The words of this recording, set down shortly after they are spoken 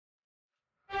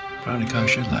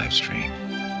Pranakasha live stream.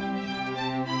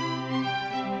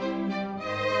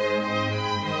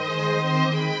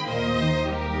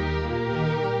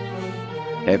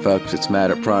 Hey folks, it's Matt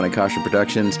at Pranakasha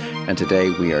Productions, and today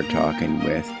we are talking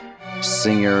with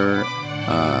singer,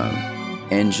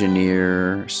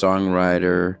 engineer,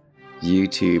 songwriter,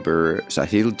 YouTuber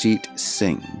Sahiljeet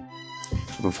Singh.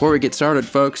 Before we get started,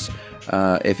 folks,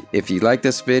 if you like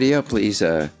this video, please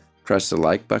press the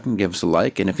like button, give us a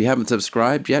like, and if you haven't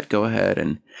subscribed yet, go ahead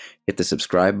and hit the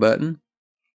subscribe button.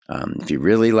 If you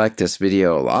really like this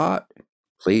video a lot,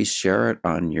 please share it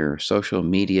on your social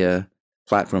media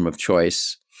platform of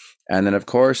choice. And then, of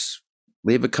course,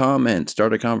 leave a comment,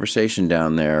 start a conversation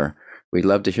down there. We'd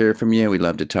love to hear from you. We'd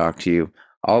love to talk to you.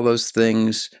 All those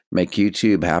things make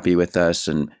YouTube happy with us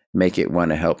and make it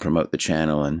want to help promote the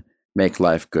channel and make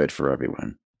life good for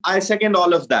everyone. I second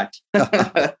all of that.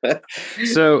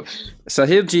 So,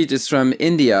 Sahiljeet is from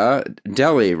India,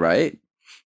 Delhi, right?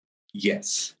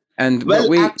 Yes. And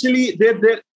actually,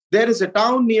 there is a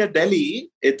town near Delhi.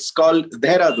 It's called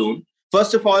Dehradun.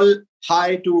 First of all,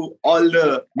 hi to all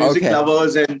the music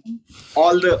lovers and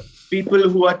all the people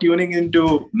who are tuning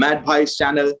into Mad Bhai's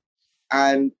channel.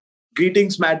 And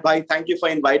greetings, Mad Bhai. Thank you for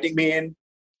inviting me in.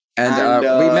 And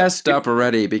we messed up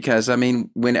already because, I mean,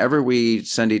 whenever we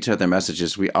send each other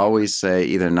messages, we always say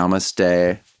either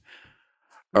namaste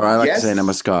or I like to say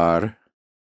namaskar.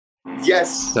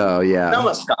 Yes. So, yeah.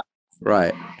 Namaskar.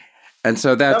 Right. And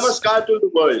so that's... Namaskar to the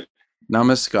world.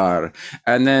 Namaskar.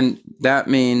 And then that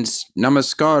means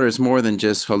namaskar is more than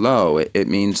just hello. It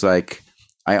means like,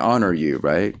 I honor you,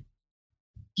 right?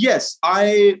 Yes.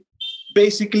 I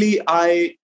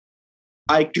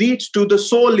greet to the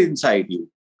soul inside you.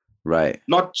 Right.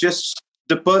 Not just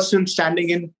the person standing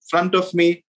in front of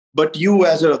me, but you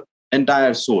as an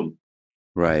entire soul.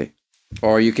 Right.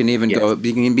 Or you can even you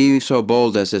can be so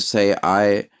bold as to say,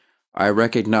 I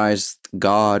recognize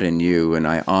God in you and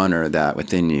I honor that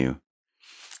within you.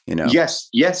 You know? Yes.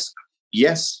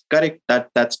 Correct.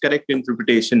 That's correct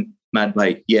interpretation, Mad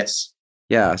Bhai. Yes.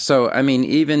 Yeah. So, I mean,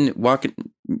 even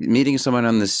meeting someone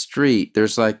on the street,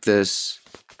 there's like this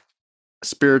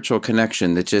spiritual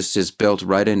connection that just is built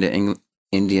right into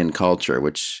Indian culture,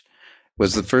 which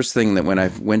was the first thing that when I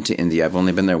went to India, I've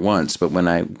only been there once, but when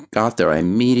I got there, I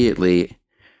immediately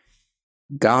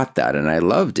got that and I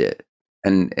loved it.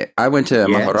 And I went to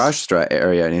Maharashtra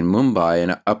area in Mumbai,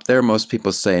 and up there, most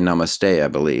people say namaste, I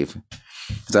believe.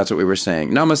 That's what we were saying.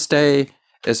 Namaste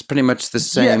is pretty much the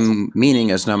same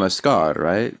meaning as namaskar,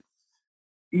 right?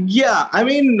 Yeah. I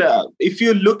mean, if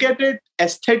you look at it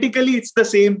aesthetically, it's the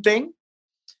same thing.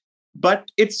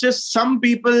 But it's just some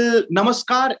people,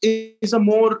 namaskar is a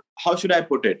more, how should I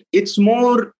put it? It's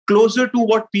more closer to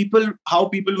how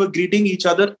people were greeting each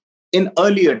other in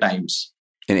earlier times.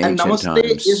 In ancient times. And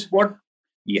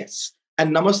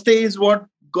namaste is what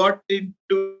got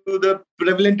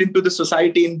prevalent into the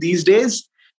society in these days.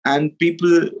 And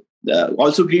people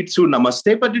also greet through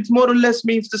namaste, but it more or less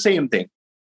means the same thing.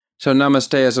 So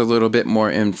namaste is a little bit more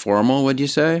informal, would you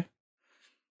say?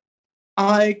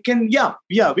 We can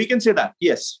say that.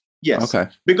 Yes. Okay.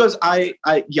 Because I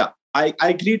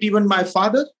greet even my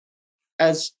father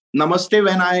as namaste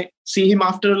when I see him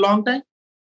after a long time.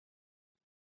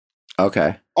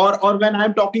 Okay. Or when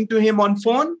I'm talking to him on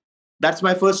phone, that's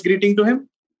my first greeting to him.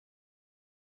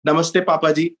 Namaste,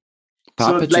 Papaji.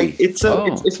 So like it's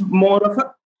more of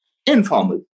a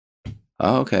informal.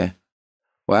 Oh, okay.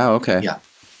 Wow. Okay. Yeah.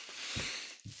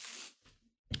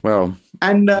 Well,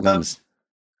 and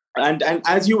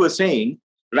as you were saying,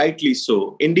 rightly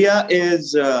so, India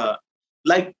is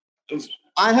like,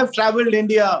 I have traveled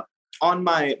India on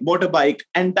my motorbike,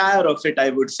 entire of it, I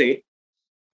would say.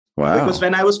 Wow. Because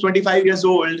when I was 25 years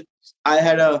old, I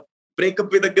had a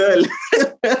breakup with a girl.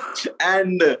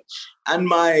 and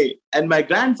my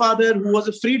grandfather, who was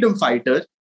a freedom fighter,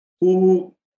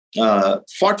 who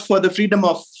fought for the freedom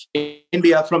of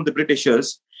India from the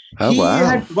Britishers. He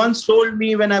had once told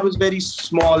me when I was very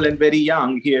small and very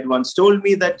young, he had once told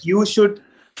me that you should,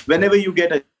 whenever you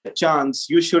get a chance,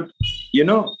 you should,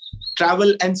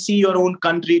 travel and see your own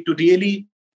country to really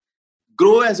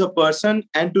grow as a person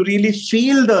and to really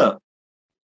feel the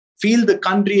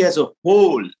country as a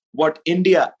whole, what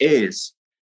India is.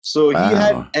 So he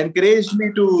had encouraged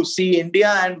me to see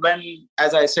India. And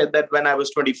as I said, that when I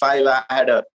was 25, I had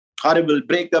a horrible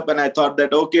breakup and I thought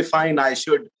that, okay, fine, I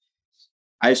should,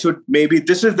 maybe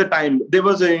this is the time. There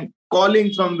was a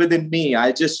calling from within me.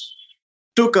 I just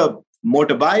took a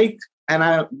motorbike and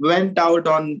I went out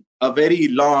on a very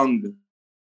long,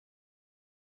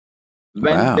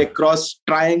 went across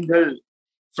triangle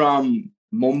from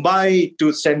Mumbai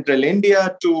to central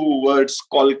India towards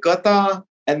Kolkata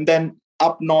and then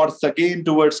up north again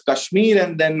towards Kashmir,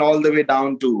 and then all the way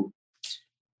down to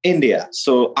India.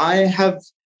 So I have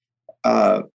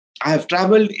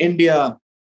traveled India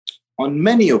on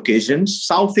many occasions.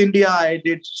 South India I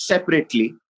did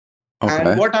separately. Okay.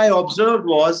 And what I observed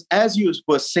was, as you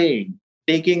were saying,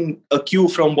 taking a cue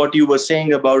from what you were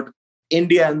saying about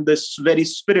India and this very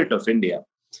spirit of India,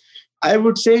 I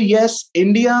would say, yes,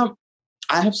 India,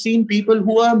 I have seen people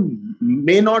who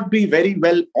may not be very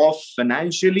well off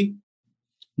financially,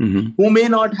 who may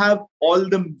not have all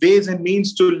the ways and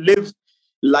means to live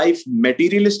life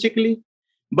materialistically,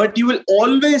 but you will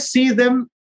always see them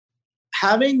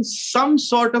having some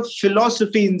sort of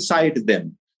philosophy inside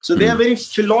them. So they are very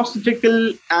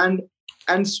philosophical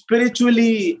and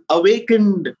spiritually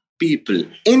awakened people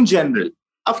in general.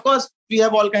 Of course, we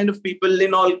have all kind of people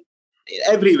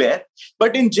everywhere.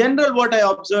 But in general, what I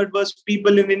observed was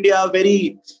people in India are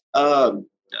very,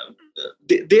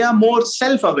 they are more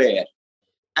self-aware,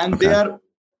 and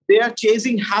they are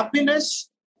chasing happiness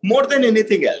more than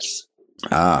anything else.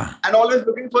 And always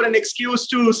looking for an excuse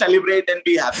to celebrate and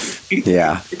be happy.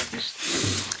 Yeah.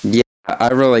 Yeah, I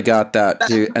really got that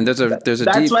too. And there's a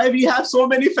that's why we have so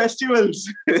many festivals.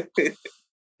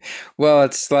 Well,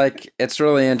 it's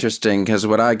really interesting, because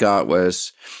what I got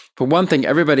was, for one thing,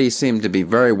 everybody seemed to be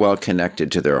very well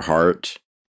connected to their heart,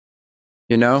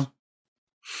 and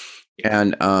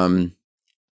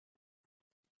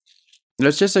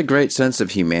there's just a great sense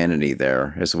of humanity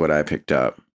there, is what I picked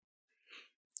up.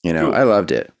 True. I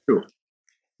loved it. True.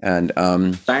 And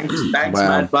thanks,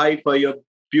 Matt Bhai, for your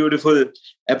beautiful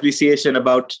appreciation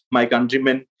about my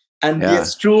countrymen. And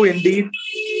yes, true indeed.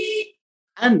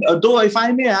 And though, if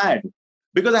I may add,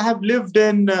 because I have lived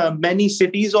in many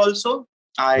cities also,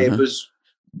 I was,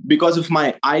 because of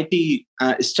my IT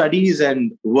studies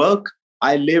and work,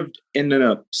 I lived in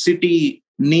a city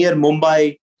near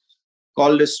Mumbai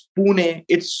called as Pune.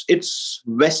 It's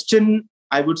western,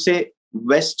 I would say,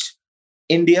 West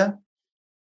India.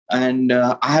 And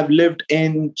I have lived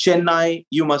in Chennai.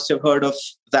 You must have heard of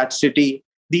that city.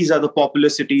 These are the popular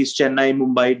cities: Chennai,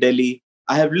 Mumbai, Delhi.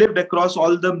 I have lived across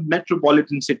all the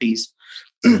metropolitan cities.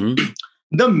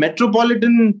 The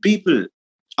metropolitan people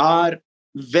are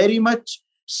very much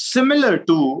similar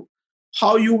to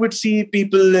how you would see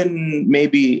people in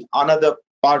maybe another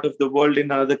part of the world,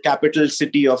 in another capital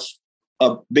city of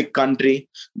a big country.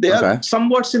 They are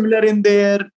somewhat similar in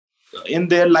their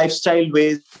lifestyle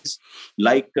ways.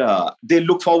 Like they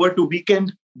look forward to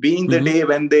weekend being the day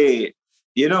when they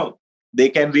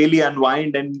can really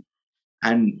unwind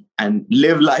and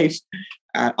live life.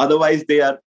 Otherwise, they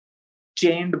are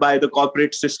chained by the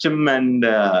corporate system, and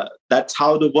that's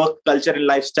how the work culture and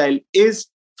lifestyle is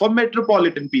for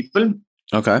metropolitan people.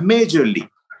 Majorly.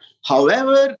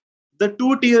 However, the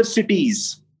two-tier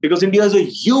cities, because India is a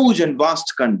huge and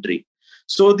vast country,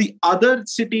 so the other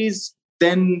cities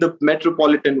than the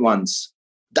metropolitan ones,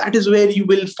 that is where you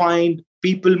will find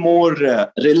people more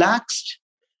relaxed,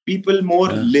 people more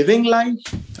living life,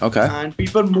 and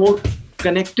people more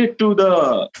connected to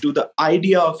the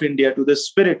idea of India, to the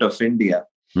spirit of India,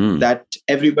 that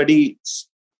everybody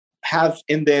have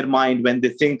in their mind when they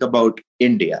think about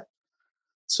India.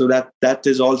 So that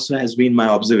is also has been my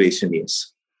observation.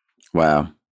 Yes.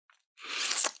 Wow.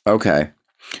 Okay.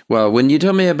 Well, when you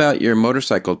tell me about your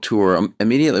motorcycle tour,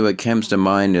 immediately what comes to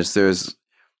mind is there's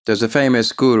a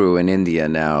famous guru in India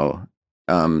now,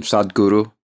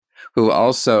 Sadhguru, who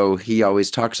also, he always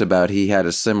talks about, he had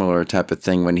a similar type of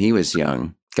thing when he was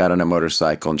young, got on a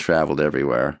motorcycle and traveled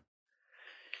everywhere.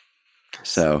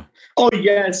 So. Oh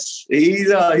yes,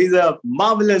 he's a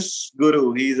marvelous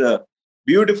guru. He's a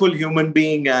beautiful human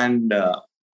being, and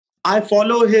I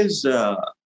follow his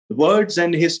words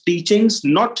and his teachings,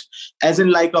 not as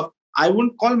in I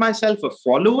wouldn't call myself a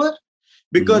follower,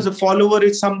 because a follower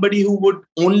is somebody who would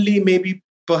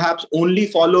perhaps only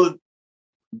follow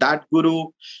that guru.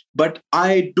 But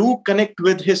I do connect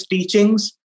with his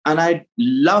teachings, and I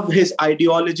love his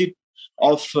ideology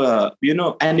of,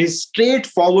 and his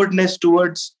straightforwardness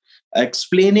towards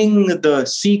explaining the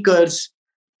seekers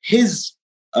his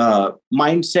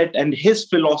mindset and his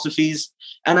philosophies.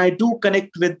 And I do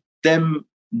connect with them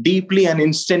deeply and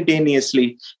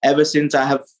instantaneously ever since I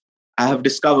have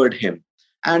discovered him.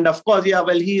 And of course, he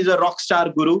is a rock star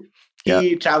guru.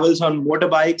 He travels on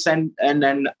motorbikes, and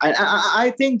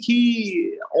I think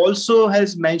he also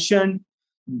has mentioned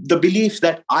the belief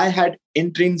that I had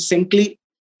intrinsically.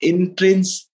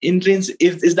 Is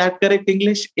that correct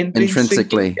English?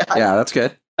 Intrinsically. Yeah, that's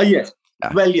good. Yes.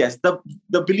 Yeah. Well, yes, the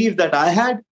belief that I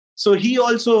had. So he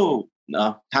also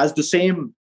has the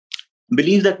same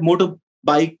belief that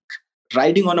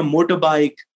riding on a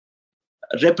motorbike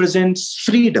represents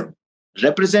freedom,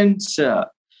 represents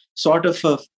sort of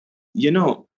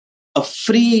a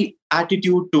free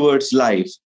attitude towards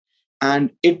life.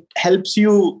 And it helps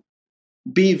you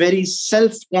be very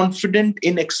self-confident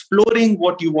in exploring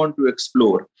what you want to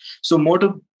explore. So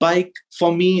motorbike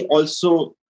for me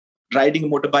also, riding a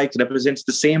motorbike represents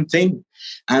the same thing.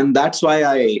 And that's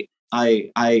why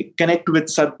I connect with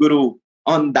Sadhguru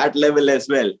on that level as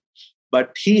well.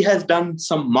 But he has done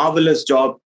some marvelous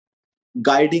job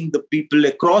guiding the people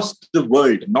across the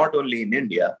world, not only in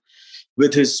India,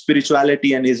 with his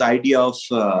spirituality and his idea of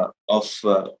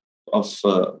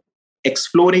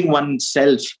exploring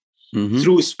oneself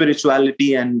through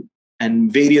spirituality and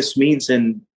various means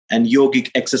and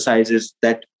yogic exercises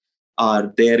that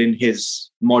are there in his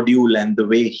module, and the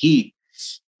way he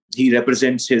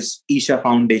represents his Isha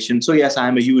Foundation. So yes, I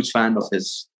am a huge fan of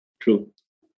his. True.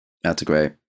 That's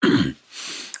great.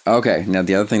 Okay, now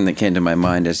the other thing that came to my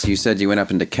mind is you said you went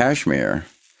up into Kashmir.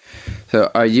 So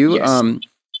are you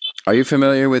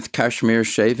familiar with Kashmir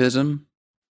Shaivism?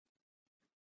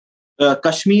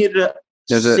 Kashmir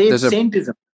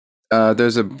Saintism.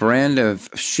 There's a brand of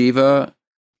Shiva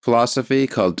philosophy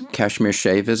called Kashmir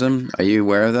Shaivism. Are you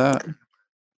aware of that?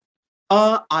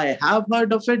 I have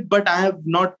heard of it, but I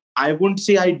wouldn't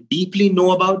say I deeply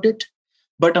know about it.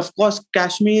 But of course,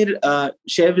 Kashmir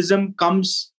Shaivism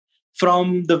comes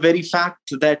from the very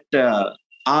fact that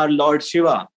our Lord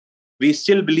Shiva, we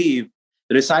still believe,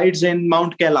 resides in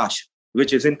Mount Kailash,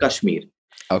 which is in Kashmir.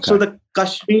 Okay. So the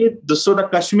Kashmir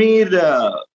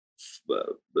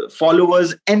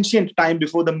followers, ancient time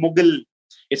before the Mughal,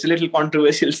 it's a little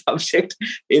controversial subject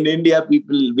in India,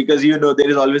 people, because there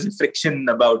is always a friction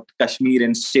about Kashmir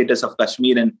and status of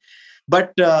Kashmir.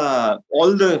 But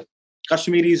all the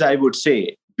Kashmiris, I would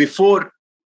say, before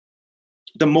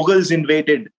the Mughals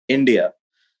invaded India,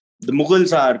 the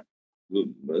Mughals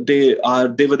they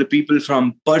were the people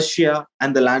from Persia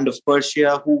and the land of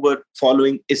Persia who were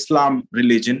following Islam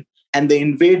religion, and they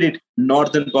invaded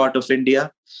northern part of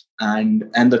India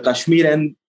and the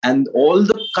Kashmir, and all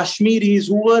the Kashmiris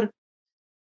who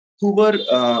were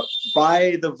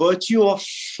by the virtue of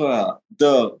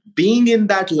the being in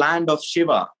that land of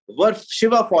Shiva, were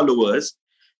Shiva followers.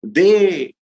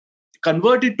 They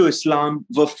converted to Islam,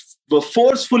 were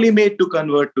forcefully made to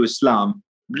convert to Islam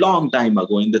long time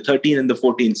ago in the 13th and the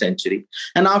 14th century.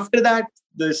 And after that,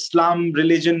 the Islam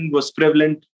religion was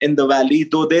prevalent in the valley,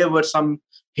 though there were some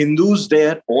Hindus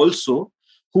there also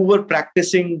who were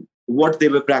practicing what they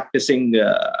were practicing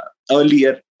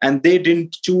earlier, and they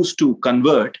didn't choose to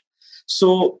convert.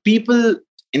 So people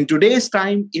in today's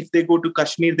time, if they go to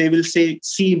Kashmir, they will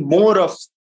see more of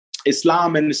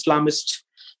Islam and Islamist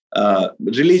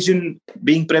religion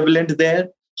being prevalent there.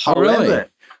 However, really?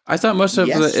 I thought most of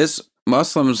the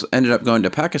Muslims ended up going to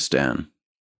Pakistan.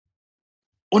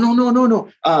 Oh,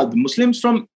 no. The Muslims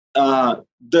from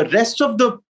the rest of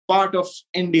the part of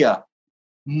India,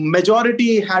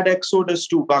 majority had exodus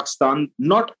to Pakistan.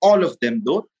 Not all of them,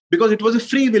 though, because it was a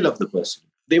free will of the person.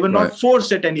 They were not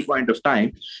forced at any point of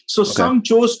time. So some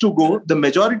chose to go. The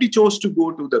majority chose to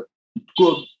go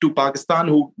to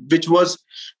Pakistan, which was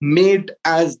made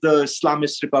as the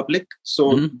Islamist Republic.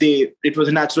 So it was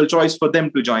a natural choice for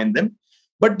them to join them.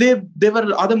 But there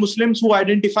were other Muslims who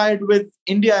identified with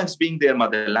India as being their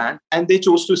motherland, and they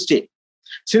chose to stay.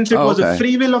 Since it was a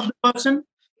free will of the person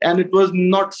and it was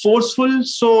not forceful,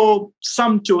 so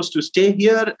some chose to stay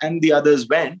here and the others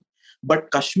went.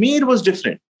 But Kashmir was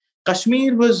different.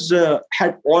 Kashmir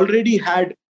had already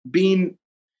been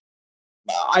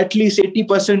at least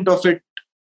 80% of it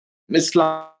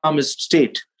Islamist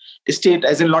state,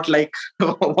 as in not like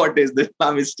what is the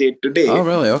Islamist state today. Oh,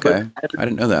 really? Okay. But I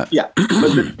didn't know that.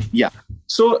 Yeah.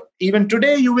 So even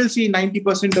today, you will see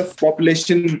 90% of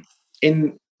population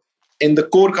in the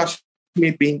core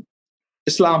Kashmir being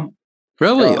Islam.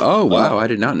 Really? Oh, wow. I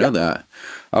did not know that.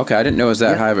 Okay. I didn't know it was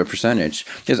that high of a percentage.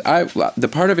 Because the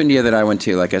part of India that I went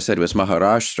to, like I said, was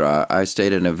Maharashtra. I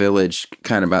stayed in a village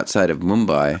kind of outside of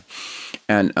Mumbai.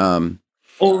 And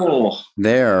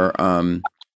there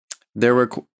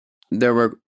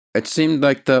were, it seemed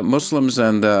like the Muslims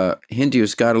and the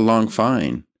Hindus got along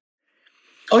fine.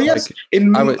 Oh, yes.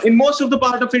 Like, in most of the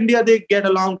part of India, they get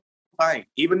along fine.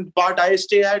 Even part I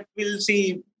stay at, we'll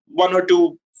see one or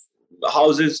two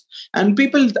houses, and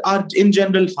people are in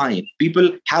general fine. People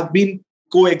have been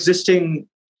coexisting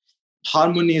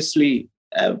harmoniously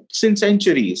since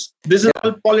centuries. This is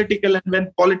all political, and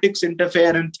when politics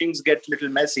interfere and things get a little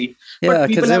messy, but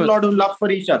people have a lot of love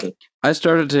for each other. I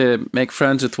started to make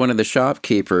friends with one of the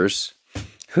shopkeepers,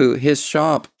 who his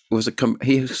shop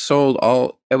he sold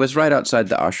all. It was right outside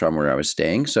the ashram where I was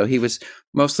staying, so he was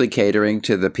mostly catering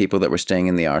to the people that were staying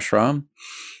in the ashram,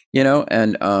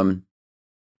 and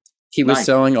he was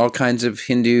selling all kinds of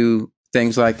Hindu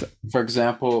things. Like, for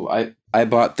example, I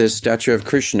bought this statue of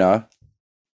Krishna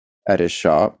at his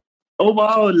shop. Oh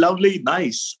wow, lovely,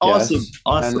 nice, awesome, yes.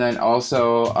 awesome. And then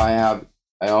also I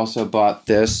also bought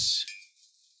this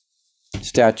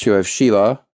statue of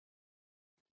Sheila.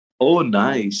 Oh,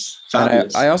 nice.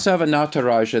 And I also have a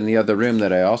Nataraj in the other room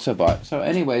that I also bought. So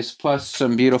anyways, plus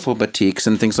some beautiful batiks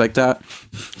and things like that.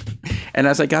 And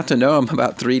as I got to know him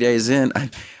about 3 days in,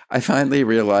 I finally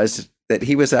realized that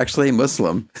he was actually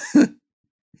Muslim.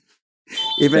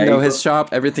 Even though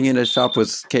everything in his shop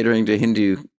was catering to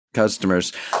Hindu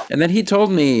customers. And then he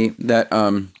told me that,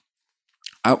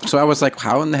 so I was like,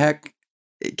 how in the heck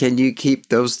can you keep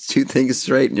those two things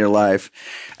straight in your life?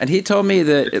 And he told me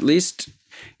that at least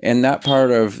in that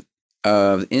part of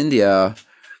India,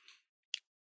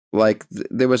 like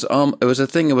there was it was a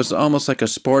thing. It was almost like a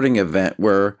sporting event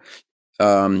where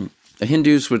the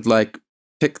Hindus would like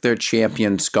pick their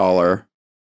champion scholar,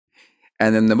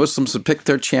 and then the Muslims would pick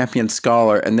their champion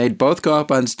scholar, and they'd both go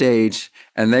up on stage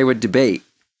and they would debate,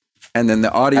 and then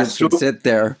the audience would sit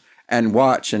there and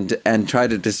watch and try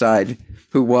to decide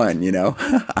who won.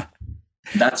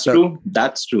 That's true.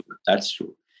 That's true. That's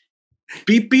true.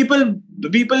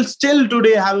 People still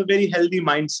today have a very healthy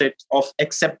mindset of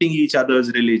accepting each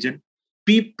other's religion.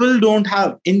 People don't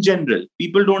have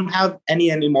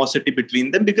any animosity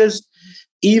between them because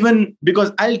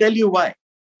I'll tell you why.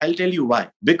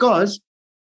 Because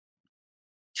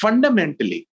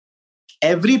fundamentally,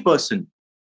 every person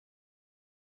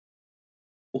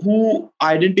who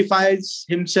identifies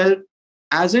himself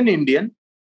as an Indian,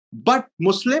 but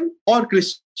Muslim or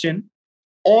Christian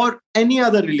or any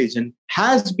other religion,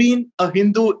 has been a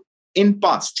Hindu in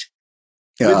past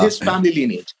with his family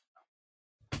lineage.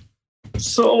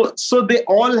 So they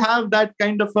all have that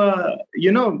kind of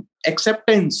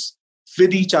acceptance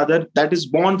with each other that is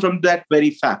born from that very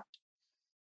fact.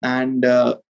 And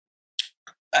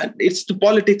it's the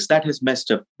politics that has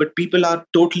messed up. But people are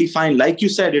totally fine. Like you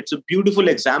said, it's a beautiful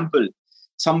example.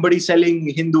 Somebody selling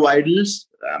Hindu idols,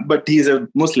 but he's a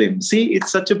Muslim. See,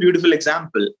 it's such a beautiful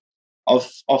example of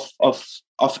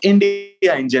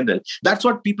India in general. That's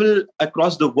what people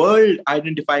across the world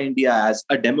identify India as: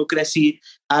 a democracy,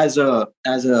 as a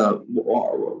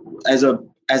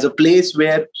place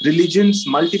where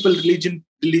multiple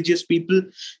religious people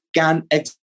can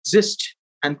exist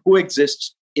and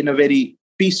coexist in a very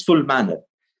peaceful manner,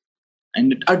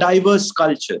 and a diverse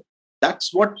culture.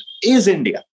 That's what is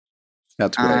India.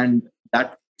 That's great. And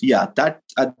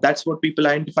that's what people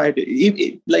identified.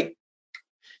 Like,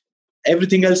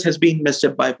 everything else has been messed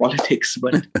up by politics,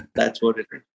 but that's what it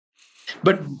is.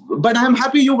 But I'm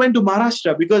happy you went to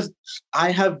Maharashtra, because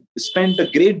I have spent a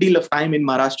great deal of time in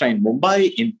Maharashtra, in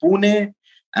Mumbai, in Pune,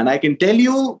 and I can tell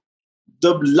you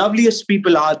the loveliest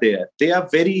people are there. They are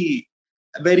very,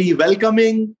 very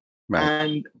welcoming, right,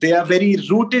 and they are very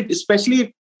rooted,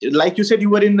 especially, like you said, you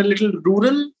were in a little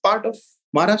rural part of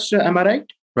Maharashtra. Am I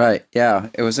right? Right. Yeah.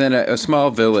 It was in a small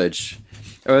village.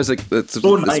 It was a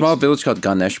small village called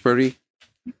Ganeshpuri.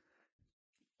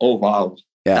 Oh, wow.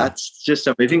 Yeah. That's just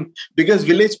amazing, because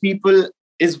village people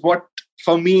is what,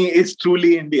 for me, is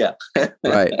truly India.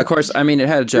 Right. Of course, I mean, it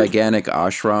had a gigantic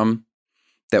ashram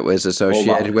that was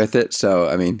associated with it. So,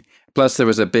 I mean, plus there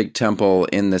was a big temple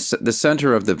in the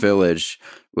center of the village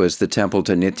was the temple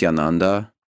to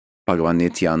Nityananda, Bhagavan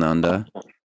Nityananda.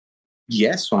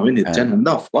 Yes, Swami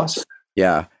Nityananda, of course.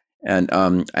 Yeah. And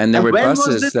there were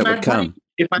buses that would come.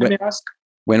 If I may ask.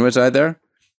 When was I there?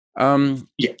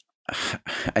 Yeah.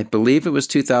 I believe it was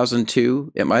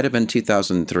 2002. It might have been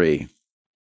 2003.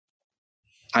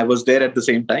 I was there at the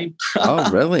same time. Oh,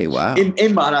 really? Wow. In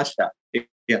Maharashtra.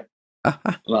 Yeah.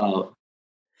 Wow.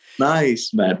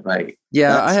 Nice, man. Right.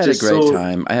 Yeah, I had a great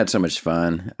time. I had so much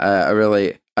fun. I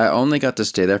only got to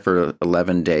stay there for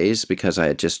 11 days because I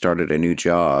had just started a new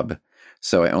job.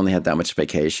 So I only had that much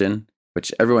vacation,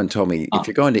 which everyone told me, if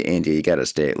you're going to India, you got to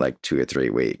stay like 2 or 3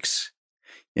 weeks,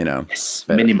 Yes,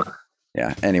 minimum.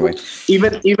 Yeah. Anyway,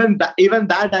 even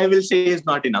that I will say is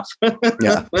not enough.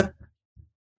 Yeah.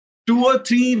 2 or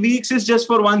 3 weeks is just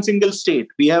for one single state.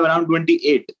 We have around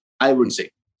 28, I would say.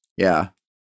 Yeah.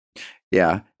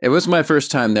 Yeah. It was my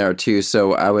first time there too.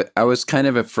 So I was kind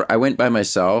of I went by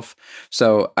myself.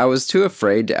 So I was too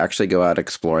afraid to actually go out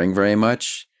exploring very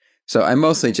much. So I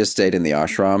mostly just stayed in the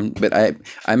ashram, but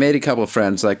I made a couple of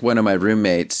friends. Like one of my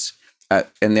roommates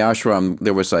in the ashram,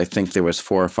 I think there was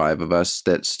 4 or 5 of us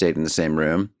that stayed in the same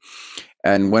room.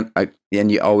 And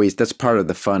you always, that's part of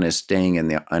the fun is staying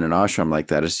in an ashram like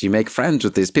that, is you make friends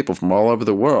with these people from all over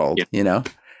the world, Yeah.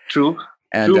 True.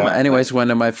 And anyways,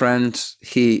 one of my friends,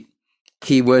 he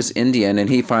was Indian, and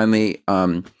he finally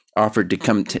offered to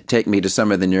come take me to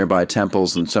some of the nearby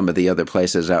temples and some of the other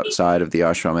places outside of the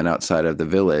ashram and outside of the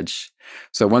village.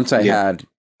 So once I had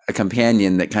a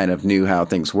companion that kind of knew how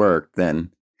things worked,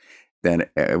 then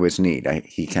it was neat.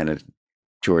 He kind of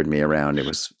toured me around. It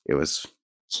was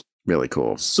really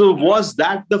cool. So was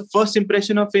that the first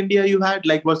impression of India you had?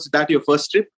 Like, was that your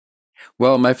first trip?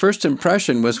 Well, my first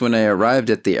impression was when I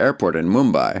arrived at the airport in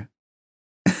Mumbai.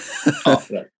 Oh,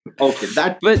 right. Okay,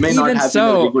 that may not have been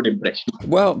a very good impression.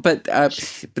 Well, but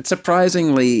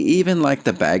surprisingly, even like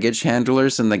the baggage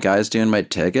handlers and the guys doing my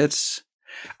tickets,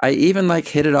 I even like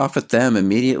hit it off with them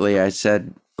immediately. I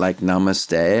said like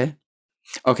namaste.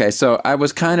 Okay, so I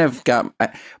was kind of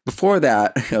before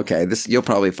that. Okay, you'll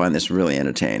probably find this really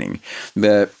entertaining,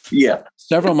 but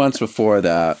several months before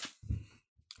that,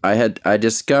 I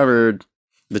discovered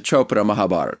the Chopra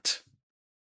Mahabharata.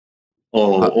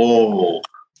 Oh!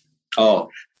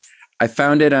 I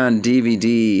found it on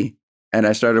DVD, and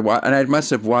I started and I must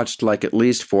have watched like at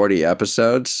least 40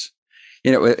 episodes.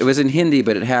 It was in Hindi,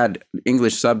 but it had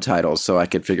English subtitles, so I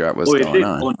could figure out what's going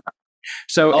on.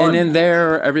 So, and in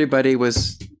there, everybody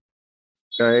was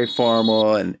very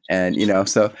formal, and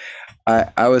so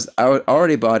I was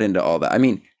already bought into all that. I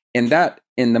mean, in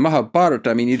the Mahabharata,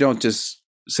 I mean, you don't just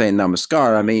say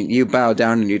namaskar. I mean, you bow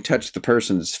down and you touch the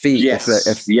person's feet.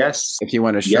 If you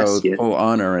want to show full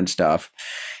honor and stuff.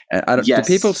 And do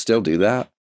people still do that?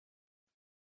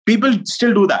 People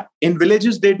still do that. In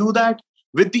villages, they do that.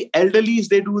 With the elderlies,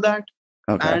 they do that.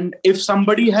 Okay. And if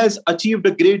somebody has achieved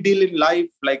a great deal in life,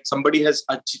 like somebody has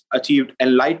achieved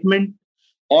enlightenment,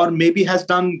 or maybe has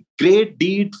done great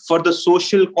deed for the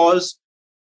social cause,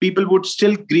 people would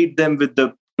still greet them with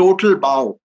the total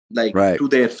bow, to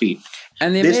their feet.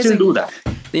 And they still do that.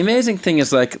 The amazing thing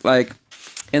is like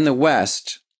in the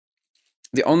West,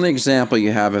 the only example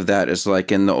you have of that is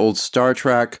like in the old Star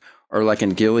Trek or like in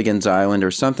Gilligan's Island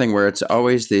or something, where it's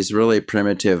always these really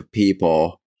primitive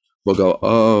people will go,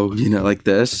 oh, like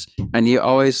this. And you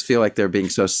always feel like they're being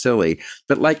so silly.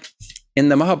 But like in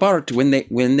the Mahabharata, when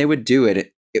they would do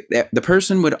it, the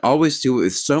person would always do it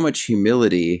with so much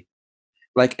humility.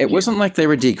 Like it wasn't like they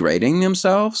were degrading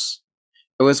themselves.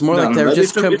 It was more like they were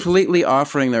just completely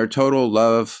offering their total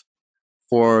love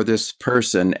for this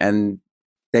person. And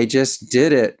they just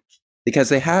did it because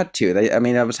they had to.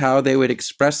 That was how they would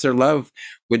express their love,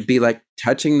 would be like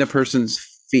touching the person's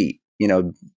feet,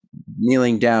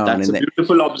 kneeling down. That's a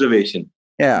beautiful observation.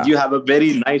 Yeah. You have a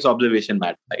very nice observation,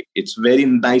 Matt. It's very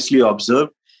nicely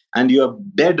observed, and you are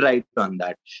dead right on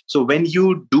that. So when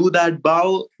you do that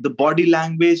bow, the body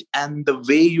language and the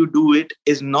way you do it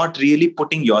is not really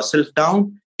putting yourself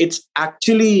down. It's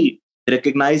actually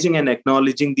recognizing and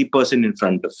acknowledging the person in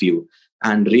front of you,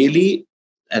 and really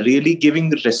giving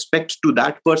respect to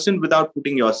that person without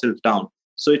putting yourself down.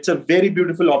 So it's a very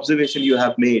beautiful observation you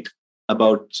have made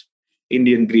about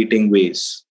Indian greeting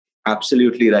ways.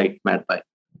 Absolutely right, Matt.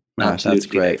 That's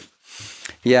great. Right.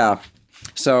 Yeah.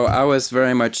 So I was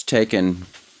very much taken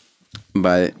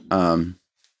by the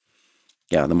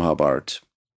Mahabharata.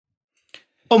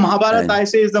 Oh, Mahabharata, I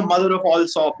say, is the mother of all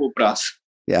soap operas.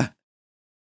 Yeah.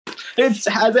 It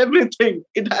has everything.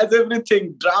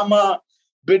 Drama,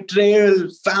 betrayal,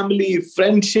 family,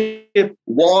 friendship,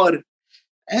 war,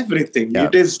 everything. Yeah.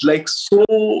 It is like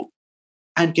so.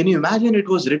 And can you imagine, it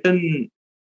was written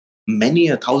many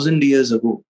 1,000 years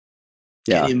ago?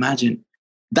 Yeah. Can you imagine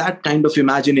that kind of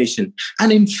imagination?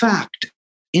 And in fact,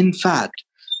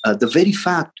 the very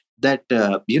fact that,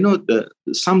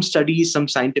 some studies, some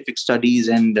scientific studies,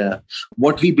 and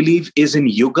what we believe is in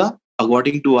Yuga,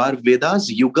 according to our Vedas,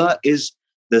 Yuga is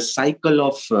the cycle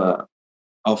of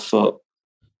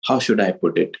how should I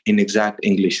put it in exact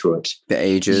English words? The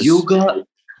ages. Yuga,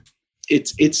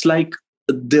 it's like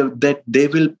that they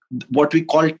will, what we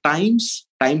call times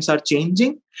are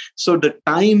changing. So the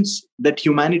times that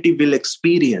humanity will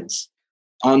experience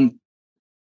on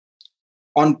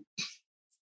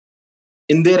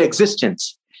in their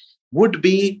existence would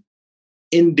be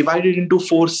divided into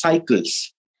 4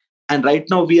 cycles. And right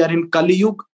now we are in Kali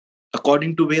Yuga,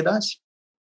 according to Vedas.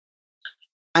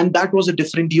 And that was a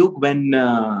different yuga when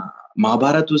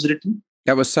Mahabharata was written.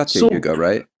 That was Satya Yuga,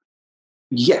 right?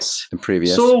 Yes. The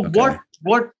previous. So okay.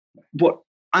 What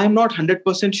I'm not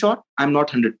 100% sure.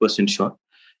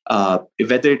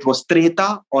 Whether it was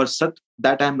Treta or Sat,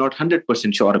 that I'm not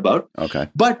 100% sure about. Okay.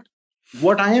 But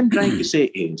what I am trying to say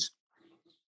is,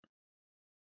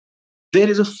 there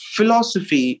is a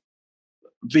philosophy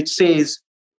which says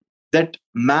that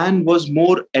man was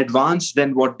more advanced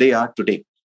than what they are today.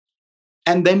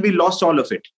 And then we lost all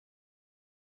of it.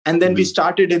 And then we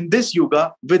started in this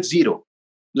yuga with zero,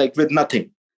 like with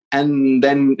nothing. And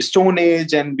then Stone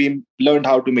Age, and we learned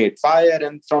how to make fire.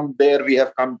 And from there, we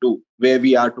have come to where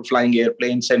we are, to flying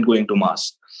airplanes and going to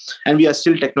Mars. And we are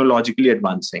still technologically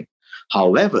advancing.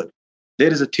 However,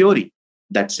 there is a theory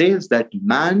that says that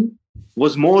man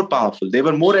was more powerful. They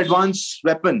were more advanced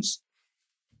weapons.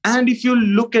 And if you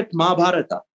look at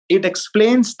Mahabharata, it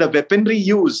explains the weaponry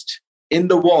used in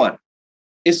the war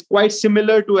is quite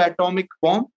similar to atomic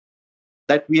bomb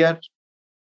that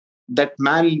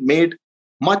man made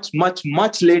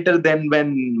much later than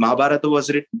when Mahabharata was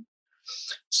written.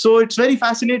 So it's very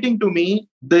fascinating to me,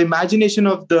 the imagination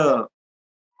of the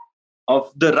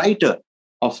writer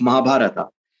of Mahabharata.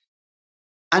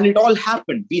 And it all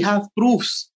happened. We have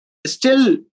proofs,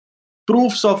 still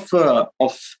proofs of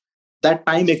that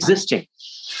time existing.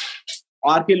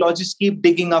 Archaeologists keep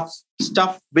digging up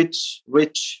stuff which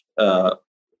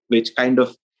kind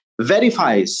of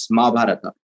verifies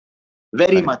Mahabharata,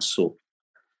 very much so.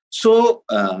 So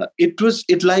it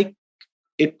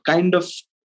kind of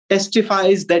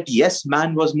testifies that yes,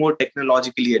 man was more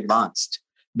technologically advanced,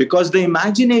 because the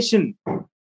imagination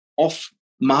of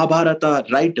Mahabharata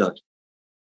writer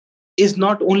is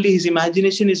not only his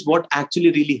imagination, is what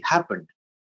actually really happened.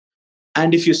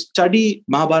 And if you study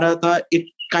Mahabharata, it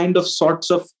kind of sorts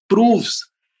of proves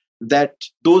that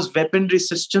those weaponry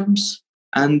systems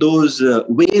and those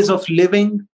ways of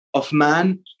living of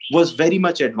man was very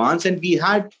much advanced, and we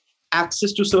had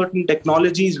access to certain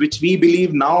technologies which we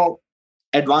believe now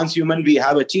advanced human we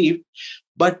have achieved.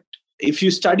 But if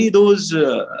you study those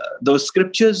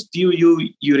scriptures,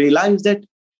 you realize that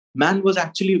man was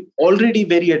actually already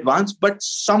very advanced, but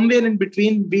somewhere in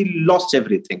between we lost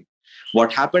everything.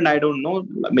 What happened, I don't know.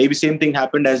 Maybe same thing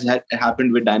happened as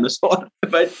happened with dinosaur,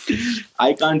 but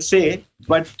I can't say.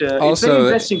 But it's very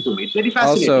interesting to me. It's very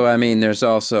fascinating.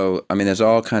 Also, there's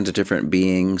all kinds of different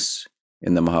beings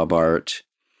in the Mahabharata.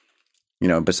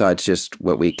 Besides just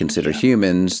what we consider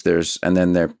humans, and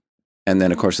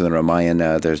then of course in the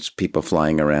Ramayana, there's people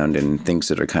flying around in things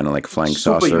that are kind of like flying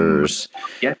saucers.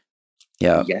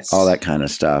 Yeah, yes. All that kind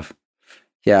of stuff.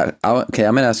 Yeah. I'm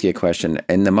going to ask you a question.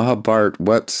 In the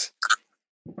Mahabharata,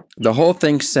 the whole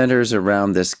thing centers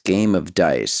around this game of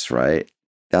dice, right?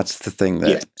 That's the thing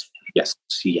that yes.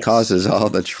 causes all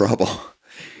the trouble.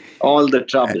 All the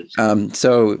trouble.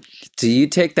 So do you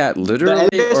take that literally,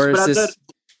 or is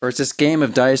this game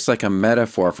of dice like a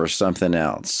metaphor for something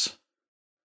else?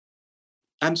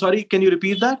 I'm sorry, can you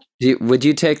repeat that? Would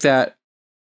you take that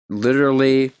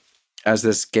literally as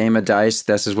this game of dice,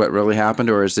 this is what really happened?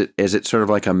 Or is it sort of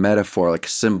like a metaphor, like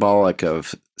symbolic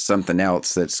of something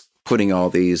else that's putting all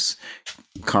these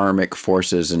karmic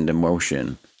forces into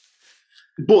motion?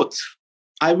 Both.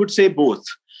 I would say both.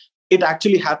 It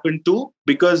actually happened too,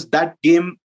 because that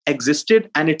game existed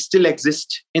and it still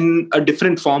exists in a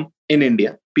different form in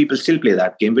India. People still play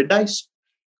that game with dice.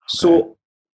 So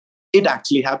it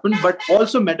actually happened, but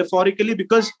also metaphorically,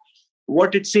 because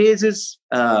what it says is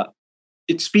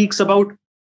it speaks about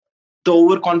the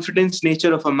overconfidence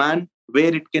nature of a man,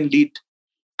 where it can lead,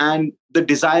 and the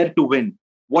desire to win,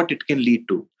 what it can lead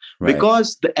to. Right.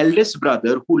 Because the eldest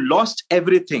brother, who lost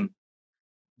everything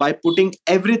by putting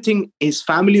everything, his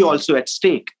family also at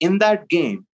stake in that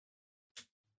game,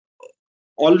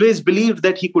 always believed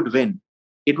that he could win.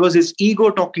 It was his ego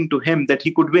talking to him that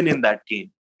he could win in that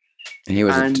game.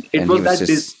 And he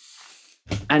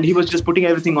was just putting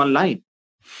everything online.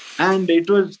 And it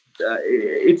was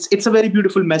it's a very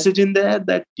beautiful message in there,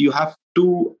 that you have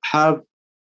to have,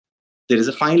 there is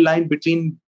a fine line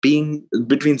between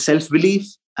self-belief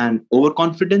and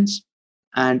overconfidence.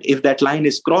 And if that line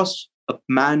is crossed, a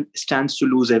man stands to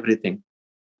lose everything.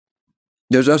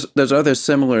 There's other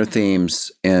similar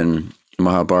themes in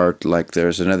Mahabharata. Like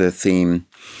there's another theme,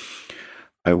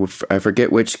 I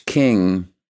forget which king.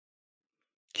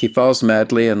 He falls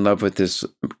madly in love with this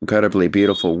incredibly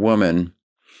beautiful woman,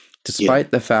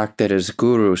 despite the fact that his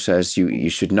guru says you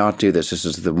should not do this.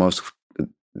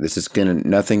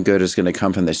 Nothing good is gonna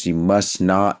come from this. You must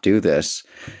not do this.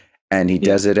 And he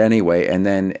does it anyway, and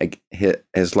then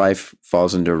his life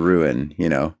falls into ruin,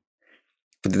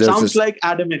 Sounds like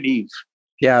Adam and Eve.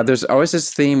 Yeah, there's always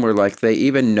this theme where like they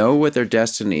even know what their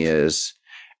destiny is,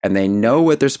 and they know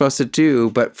what they're supposed to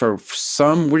do, but for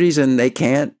some reason they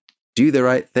can't do the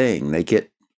right thing. They get,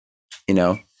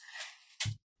 and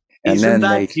then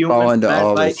they fall into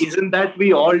all this. Isn't that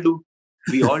we all do?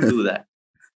 We all do that.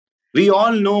 We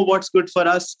all know what's good for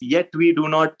us, yet we do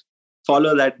not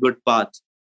follow that good path.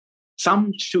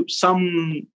 Some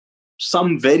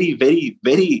some very, very,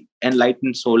 very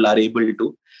enlightened soul are able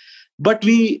to. But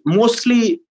we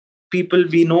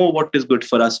know what is good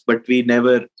for us, but we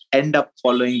never end up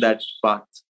following that path.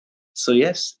 So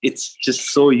yes, it's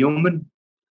just so human.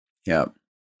 Yeah.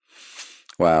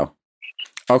 Wow.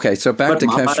 Okay, so back to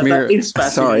Mahabharata Kashmir. is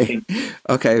fascinating. Sorry.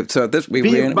 Okay, so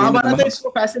Mahabharata is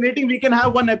so fascinating. We can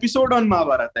have one episode on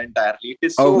Mahabharata entirely. It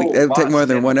is it would take more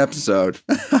than one episode.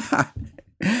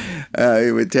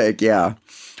 It would take, yeah.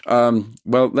 Well,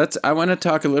 I want to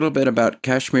talk a little bit about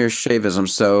Kashmir Shaivism.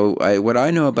 So what I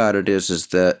know about it is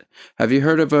that, have you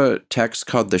heard of a text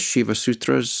called the Shiva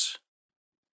Sutras?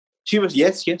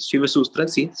 Yes, Shiva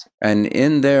Sutras, yes. And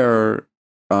in there,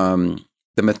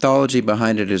 the mythology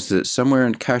behind it is that somewhere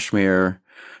in Kashmir,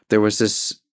 there was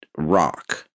this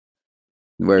rock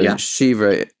where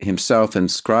Shiva himself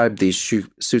inscribed these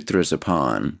sutras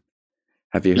upon.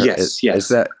 Have you heard? Yes. Is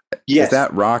that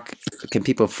rock? Can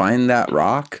people find that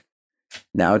rock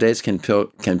nowadays? Can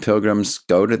pilgrims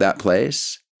go to that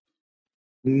place?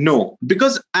 No,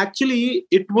 because actually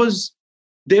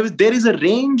there is a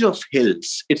range of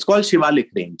hills. It's called Shivalik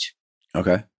range.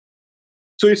 Okay.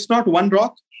 So it's not one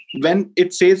rock. When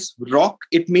it says rock,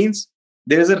 it means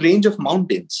there is a range of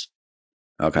mountains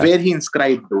where he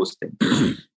inscribed those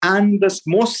things. And the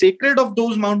most sacred of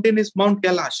those mountains is Mount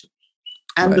Kailash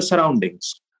and the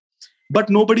surroundings. But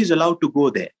nobody's allowed to go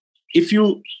there.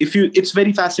 It's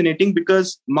very fascinating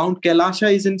because Mount Kailash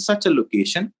is in such a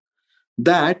location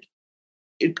that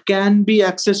it can be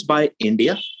accessed by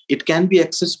India. It can be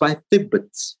accessed by Tibet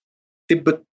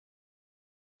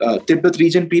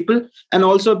region people, and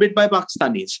also a bit by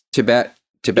Pakistanis. Tibetans.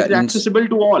 It's accessible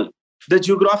to all. The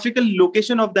geographical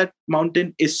location of that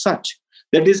mountain is such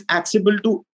that is accessible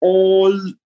to all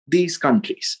these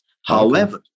countries.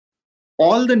 However,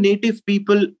 all the native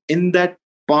people in that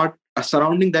part are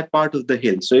surrounding that part of the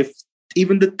hill. So if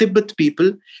even the Tibet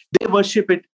people, they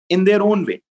worship it in their own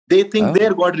way. They think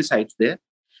their God resides there.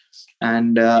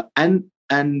 And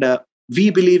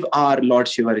we believe our Lord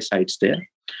Shiva resides there.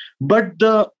 But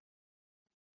the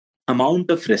amount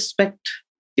of respect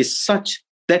is such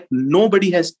that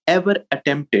nobody has ever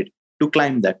attempted to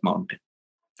climb that mountain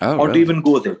to even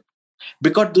go there,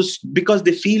 because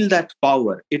they feel that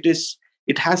power. It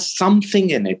has something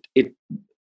in it. It,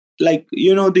 like,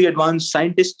 the advanced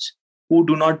scientists who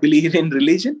do not believe in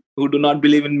religion, who do not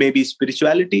believe in maybe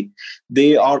spirituality,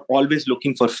 they are always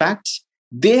looking for facts.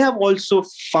 They have also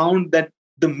found that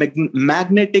the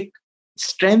magnetic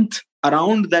strength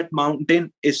around that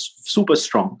mountain is super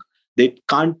strong. They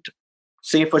can't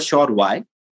say for sure why,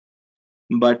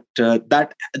 but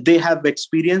that they have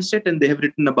experienced it and they have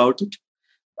written about it.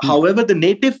 However, the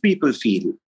native people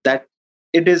feel that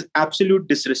it is absolute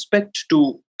disrespect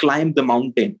to climb the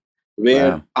mountain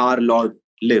where our Lord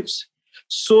lives.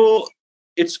 So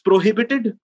it's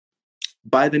prohibited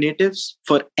by the natives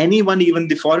for anyone, even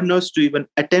the foreigners, to even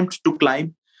attempt to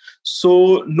climb.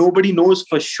 So nobody knows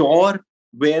for sure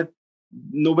where.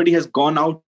 Nobody has gone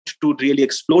out to really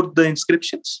explore the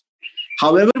inscriptions.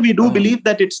 However, we do believe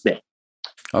that it's there.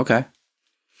 Okay.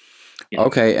 Yeah.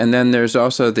 Okay, and then there's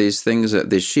also these things,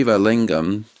 the Shiva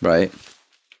Lingam, right?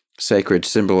 Sacred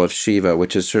symbol of Shiva,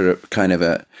 which is sort of kind of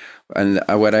and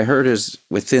what I heard is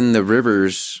within the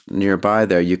rivers nearby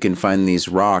there, you can find these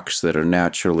rocks that are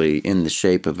naturally in the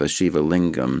shape of a Shiva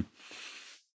Lingam.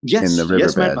 Yes, in the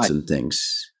riverbeds and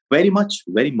things. Very much.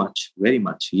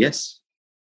 Yes.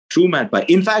 True, Matt Bhai.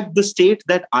 In fact, the state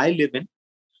that I live in,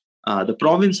 the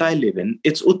province I live in,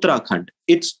 it's Uttarakhand.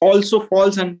 It also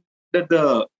falls under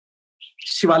the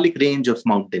Shivalik range of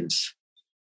mountains.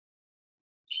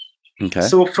 Okay.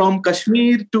 So from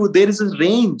Kashmir there is a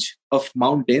range of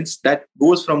mountains that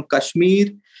goes from Kashmir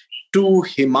to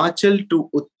Himachal to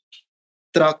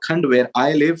Uttarakhand, where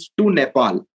I live, to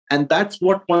Nepal. And that's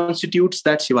what constitutes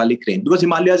that Shivalik range, because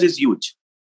Himalayas is huge.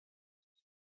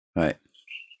 Right.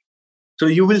 So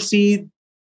you will see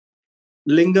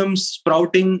lingams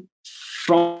sprouting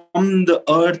from the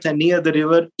earth and near the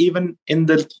river, even in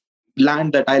the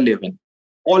land that I live in,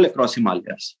 all across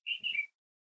Himalayas,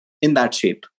 in that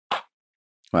shape.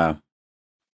 Wow.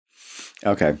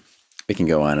 Okay. We can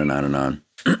go on and on and on.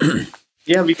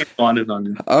 Yeah, we can go on and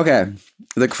on. Okay.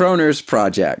 The Kroners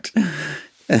Project.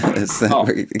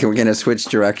 We're going to switch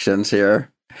directions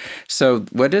here. So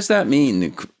what does that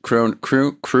mean?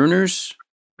 Kroners?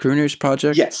 Kroners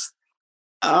Project? Yes.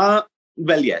 Well,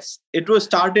 yes. It was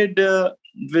started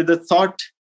with the thought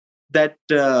that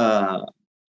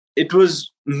it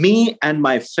was me and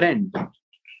my friend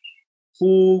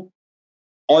who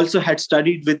also had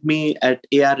studied with me at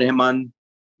A.R. Rahman,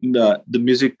 the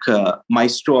music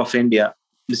maestro of India.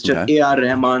 Mr. A.R.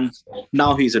 Rahman.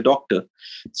 Now he's a doctor.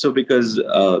 So because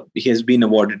he has been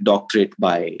awarded doctorate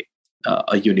by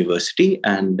a university,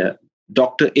 and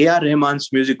Dr. A.R. Rahman's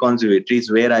Music Conservatory is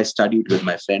where I studied with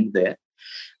my friend there.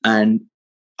 And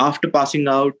after passing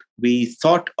out, we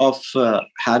thought of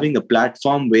having a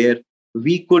platform where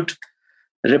we could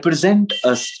represent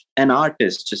an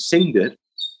artist, a singer,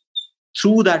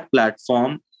 through that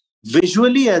platform,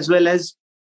 visually as well as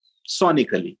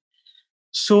sonically.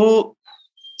 So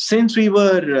since we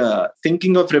were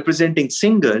thinking of representing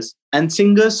singers, and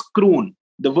singers croon,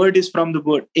 the word is from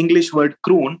the English word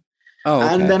croon. Oh,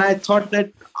 okay. And then I thought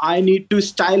that I need to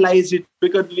stylize it,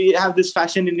 because we have this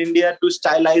fashion in India to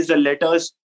stylize the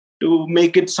letters to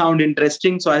make it sound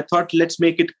interesting. So I thought, let's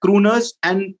make it crooners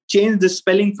and change the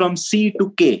spelling from C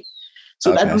to K.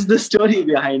 So that was the story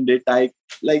behind it.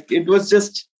 It was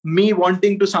just me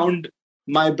wanting to sound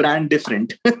my brand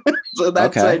different. So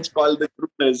that's why it's called the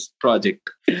Crooners Project.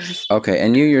 Okay.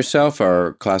 And you yourself are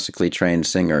a classically trained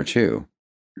singer too.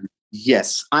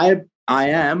 Yes, I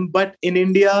am. But in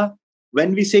India,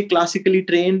 when we say classically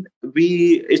trained,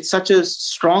 it's such a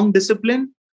strong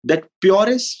discipline that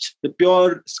the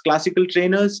pure classical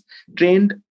trainers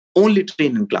only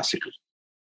train in classical.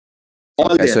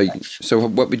 All their life. So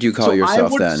what would you call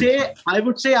yourself then? I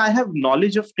would say I have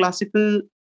knowledge of classical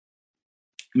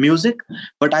music,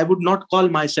 but I would not call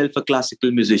myself a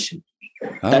classical musician.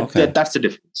 That's the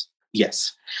difference.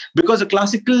 Yes. Because a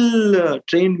classical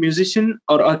trained musician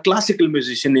or a classical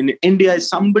musician in India is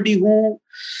somebody who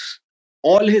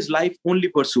all his life only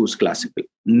pursues classical.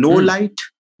 No light,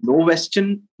 no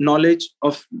Western knowledge,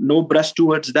 no brush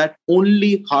towards that,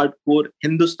 only hardcore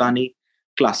Hindustani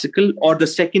classical, or the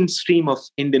second stream of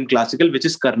Indian classical, which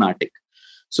is Carnatic.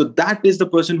 So that is the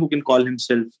person who can call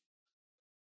himself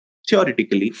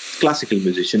theoretically classical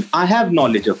musician. I have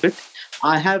knowledge of it.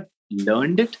 I have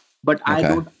learned it, but I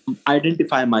don't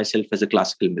identify myself as a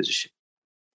classical musician.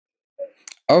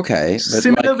 Okay.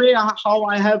 Similar way how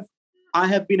I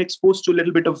have been exposed to a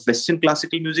little bit of Western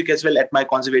classical music as well at my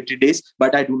conservatory days,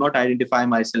 but I do not identify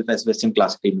myself as Western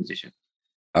classical musician.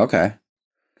 Okay.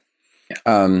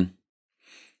 Yeah.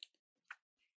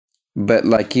 But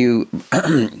like you,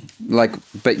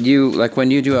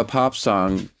 when you do a pop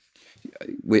song,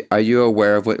 are you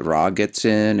aware of what rag it's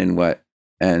in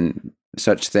and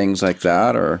such things like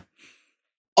that, or?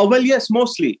 Oh, well, yes,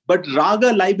 mostly. But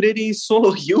raga library is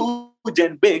so huge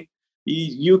and big.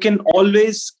 You can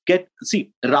always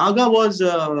raga was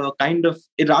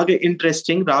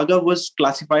interesting. Raga was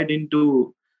classified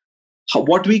into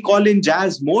what we call in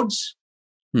jazz modes.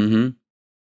 Mm-hmm.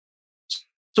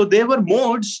 So there were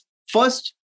modes.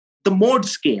 First, the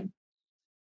modes came.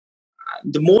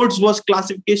 The modes was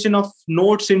classification of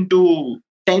notes into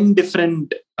 10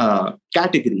 different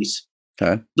categories.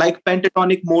 Okay. Like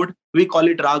pentatonic mode, we call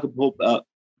it Rag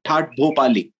Thaat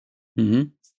Bhopali. Mm-hmm.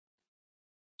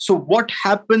 So what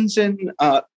happens in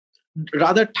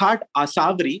rather Thaat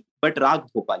Asavri, but Rag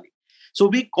Bhopali. So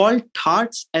we call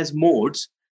Thats as modes.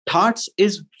 Thats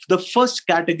is the first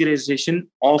categorization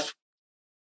of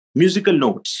musical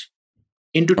notes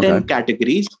into 10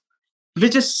 categories,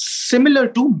 which is similar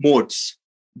to modes,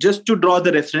 just to draw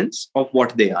the reference of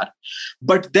what they are.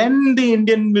 But then the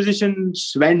Indian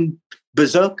musicians went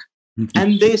berserk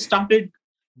and they started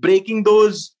breaking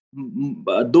those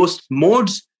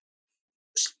modes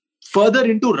further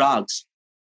into rags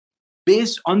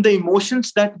based on the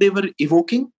emotions that they were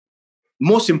evoking,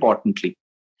 most importantly.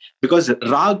 Because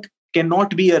rag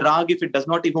cannot be a rag if it does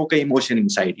not evoke an emotion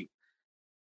inside you.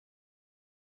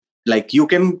 Like you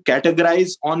can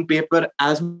categorize on paper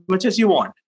as much as you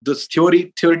want. This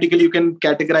theoretically, you can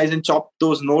categorize and chop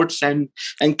those notes and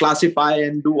classify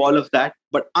and do all of that.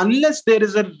 But unless there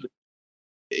is a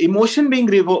emotion being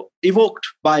evoked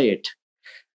by it,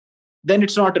 then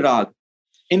it's not a rag.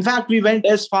 In fact, we went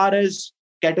as far as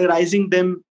categorizing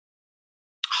them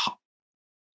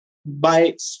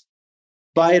by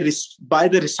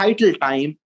the recital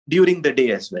time during the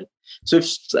day as well. So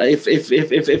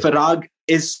if a rag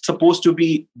is supposed to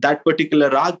be that particular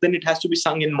rag, then it has to be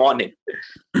sung in morning,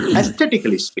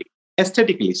 aesthetically speaking.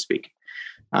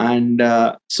 And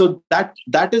so that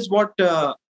is what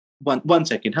one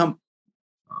second.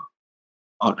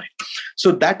 All right.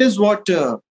 So that is what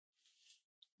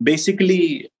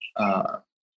basically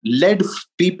led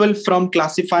people from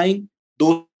classifying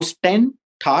those 10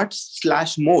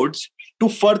 thoughts/modes to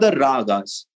further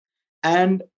ragas.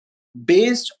 And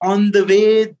based on the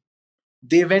way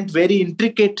they went very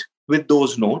intricate with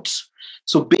those notes,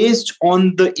 so based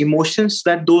on the emotions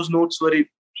that those notes were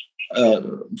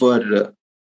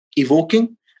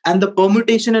evoking, and the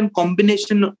permutation and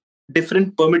combination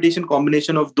different permutation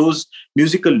combination of those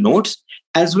musical notes,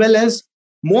 as well as,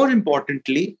 more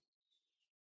importantly,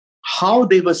 how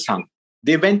they were sung.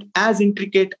 They went as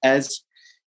intricate as,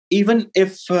 even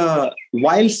if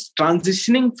whilst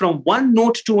transitioning from one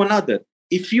note to another,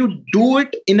 if you do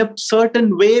it in a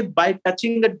certain way by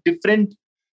touching a different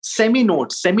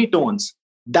semitones,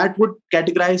 that would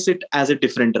categorize it as a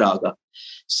different raga.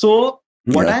 So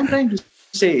what I'm trying to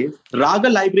say is raga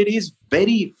library is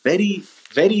very, very,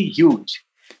 very huge.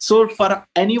 So for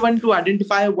anyone to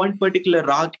identify one particular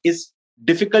rag is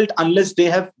difficult unless they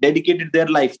have dedicated their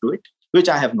life to it, which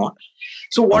I have not.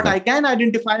 So what I can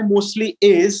identify mostly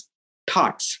is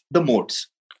thats, the modes,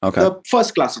 the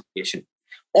first classification,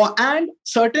 and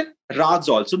certain rags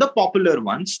also, the popular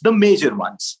ones, the major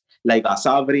ones, like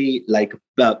Asavari, like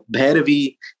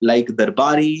Bhairavi, like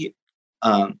Darbari,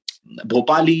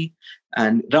 Bhopali,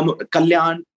 and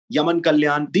Kalyan, Yaman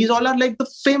Kalyan. These all are like the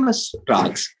famous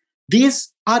rags.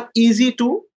 These are easy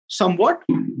to somewhat,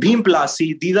 Bhim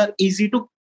Plasi, these are easy to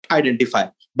identify.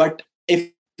 But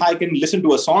if I can listen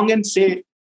to a song and say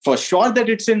for sure that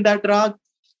it's in that rag,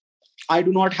 I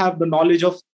do not have the knowledge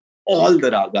of all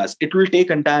the ragas. It will take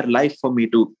entire life for me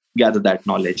to gather that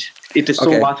knowledge. It is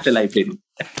so vast a library.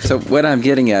 So what I'm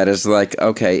getting at is like,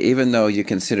 okay, even though you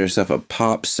consider yourself a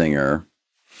pop singer,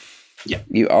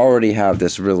 you already have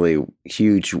this really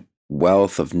huge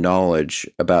wealth of knowledge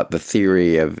about the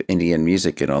theory of Indian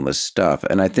music and all this stuff.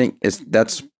 And I think is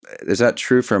that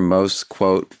true for most,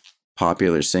 quote,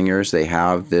 popular singers? They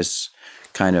have this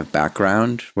kind of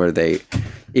background where they,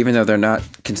 even though they're not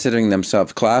considering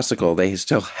themselves classical, they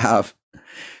still have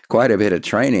quite a bit of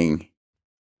training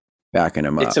backing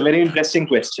them up. It's a very interesting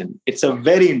question.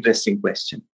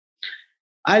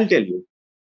 I'll tell you,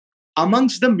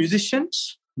 amongst the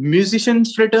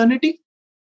musicians fraternity,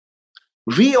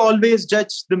 we always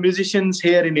judge the musicians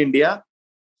here in India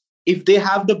if they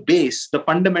have the base, the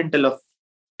fundamental of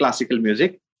classical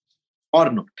music or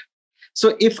not.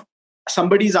 So if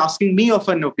somebody is asking me of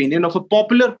an opinion of a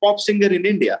popular pop singer in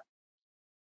India,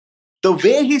 the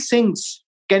way he sings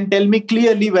can tell me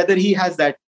clearly whether he has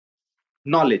that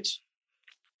knowledge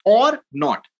or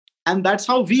not. And that's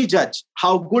how we judge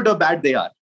how good or bad they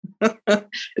are.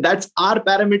 That's our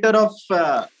parameter of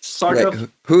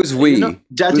who's we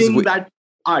judging that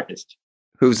artist.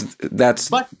 Or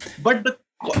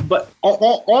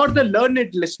the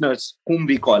learned listeners, whom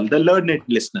we call the learned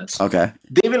listeners.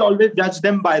 They will always judge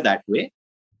them by that way.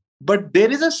 But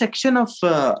there is a section of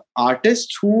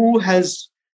artists who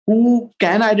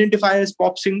can identify as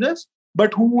pop singers,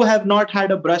 but who have not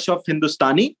had a brush of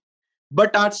Hindustani,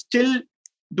 but are still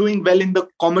doing well in the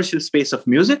commercial space of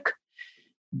music.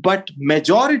 But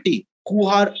majority who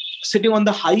are sitting on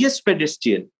the highest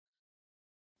pedestal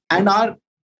and are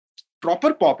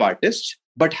proper pop artists,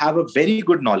 but have a very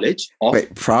good knowledge of...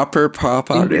 Wait, proper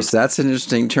pop artist? That's an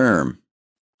interesting term.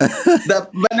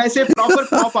 When I say proper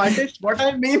pop artist, what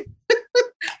I mean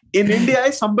in India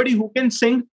is somebody who can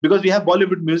sing, because we have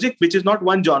Bollywood music, which is not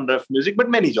one genre of music, but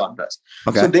many genres.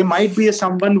 So there might be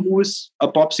someone who is a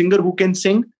pop singer who can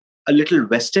sing a little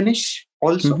westernish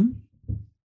also.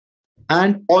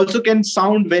 And also can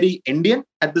sound very Indian,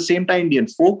 at the same time Indian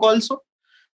folk also,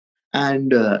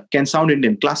 and can sound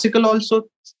Indian classical also.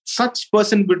 Such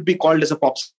person would be called as a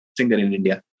pop singer in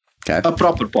India, a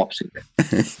proper pop singer.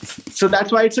 So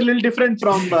that's why it's a little different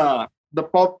from the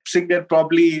pop singer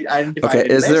probably identified.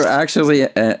 Is there actually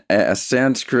a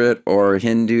Sanskrit or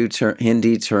Hindi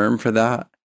term for that?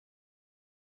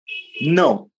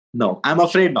 No, I'm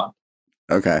afraid not.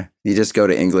 You just go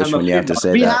to English when you have to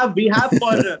say that. We have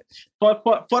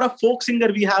for a folk singer,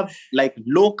 we have like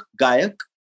Lok Gayak.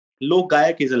 Lok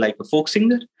Gayak is like a folk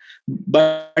singer,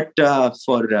 but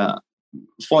for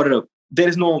there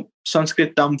is no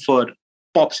Sanskrit term for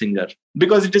pop singer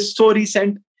because it is so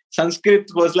recent.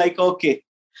 Sanskrit was like,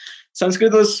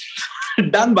 Sanskrit was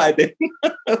done by then.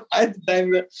 By the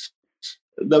time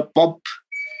the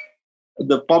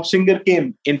pop singer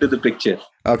came into the picture.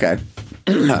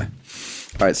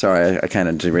 All right, sorry, I kind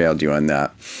of derailed you on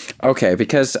that.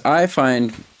 Because I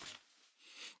find,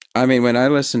 when I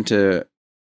listen to,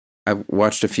 I've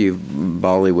watched a few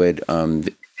Bollywood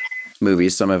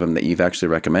movies, some of them that you've actually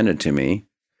recommended to me,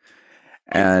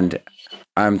 and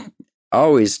I'm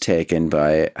always taken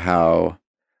by how,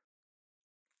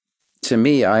 to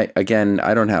me, I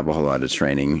don't have a whole lot of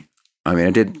training. I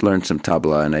did learn some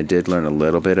tabla, and I did learn a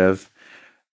little bit of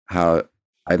how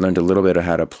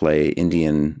to play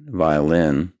Indian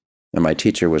violin, and my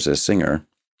teacher was a singer.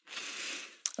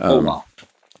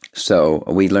 So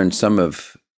we learned some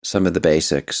of the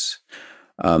basics.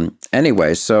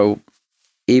 Anyway, so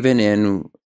even in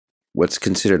what's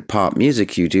considered pop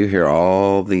music, you do hear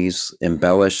all these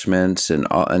embellishments and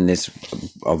this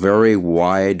a very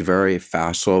wide, very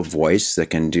facile voice that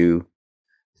can do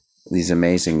these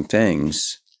amazing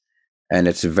things. And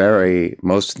it's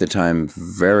most of the time,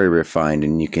 very refined.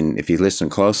 And you can, if you listen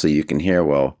closely, you can hear,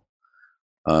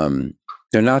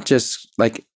 they're not just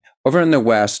like over in the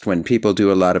West, when people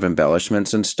do a lot of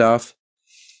embellishments and stuff,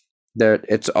 they're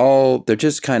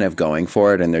just kind of going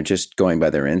for it, and they're just going by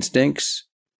their instincts.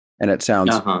 And it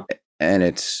sounds, and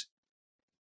it's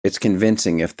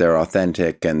convincing if they're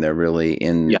authentic and they're really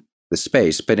in the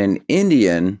space. But in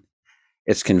Indian,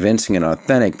 it's convincing and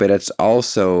authentic, but it's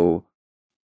also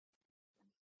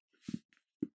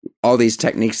all these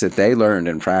techniques that they learned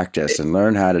and practice and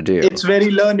learn how to do. It's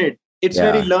very learned. It's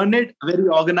very learned, very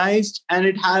organized, and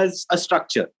it has a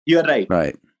structure. You're right.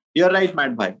 Right. You're right,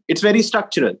 Matt Bhai. It's very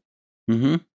structural.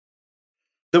 Mm-hmm.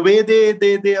 The way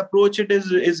they approach it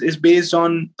is based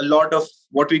on a lot of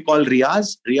what we call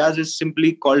riyaz. Riyaz is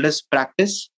simply called as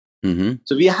practice. Mm-hmm.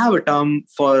 So we have a term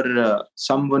for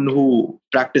someone who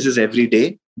practices every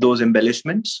day those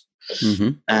embellishments.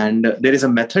 Mm-hmm. And there is a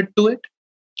method to it.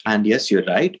 And yes, you're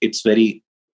right. It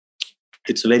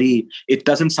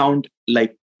doesn't sound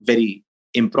like very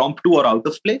impromptu or out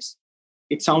of place.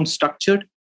 It sounds structured.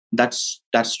 That's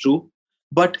true.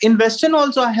 But in Western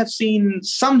also, I have seen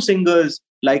some singers,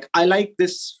 like I like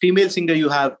this female singer you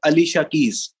have, Alicia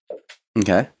Keys.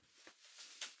 Okay.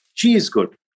 She is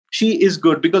good. She is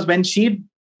good because when she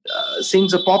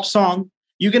sings a pop song,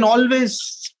 you can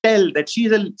always tell that she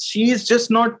is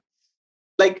just not,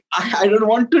 like, I don't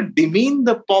want to demean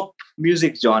the pop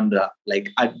music genre. Like,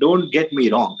 don't get me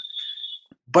wrong.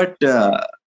 But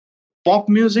pop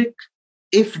music,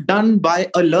 if done by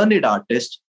a learned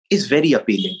artist, is very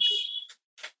appealing.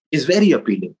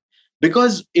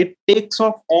 Because it takes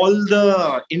off all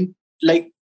the,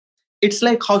 it's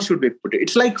like, how should we put it?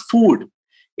 It's like food.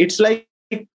 It's like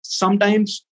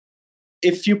sometimes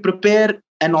if you prepare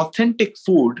an authentic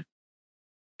food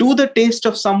to the taste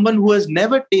of someone who has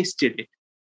never tasted it,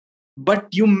 but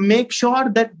you make sure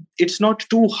that it's not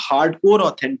too hardcore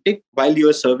authentic while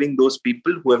you're serving those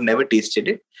people who have never tasted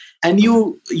it, and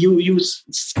you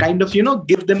kind of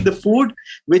give them the food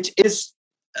which is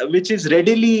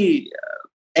readily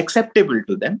acceptable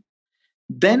to them,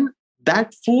 then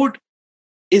that food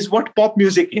is what pop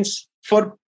music is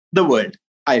for the world,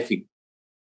 I feel.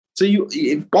 So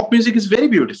pop music is very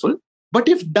beautiful, but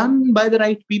if done by the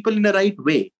right people in the right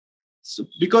way. So,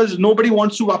 because nobody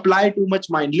wants to apply too much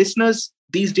mind. Listeners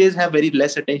these days have very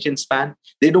less attention span.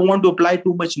 They don't want to apply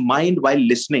too much mind while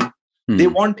listening. They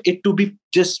want it to be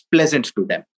just pleasant to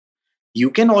them. You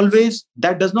can always,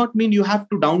 that does not mean you have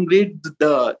to downgrade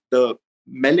the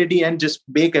melody and just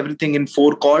make everything in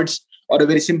 4 chords or a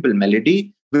very simple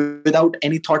melody without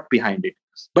any thought behind it.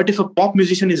 But if a pop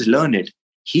musician is learned,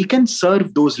 he can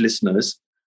serve those listeners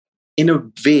in a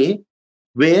way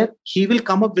where he will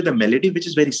come up with a melody which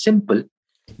is very simple,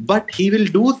 but he will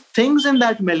do things in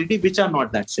that melody which are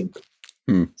not that simple.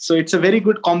 So it's a very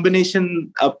good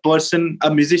combination a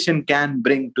musician can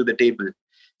bring to the table.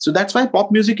 So that's why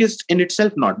pop music is in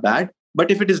itself not bad.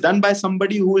 But if it is done by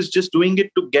somebody who is just doing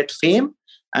it to get fame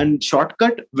and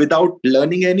shortcut without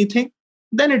learning anything,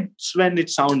 then it's when it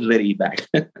sounds very bad.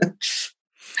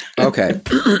 Okay.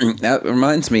 That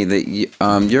reminds me that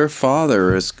your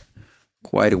father is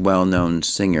quite a well-known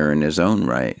singer in his own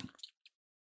right.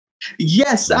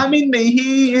 Yes, I mean,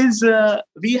 he is.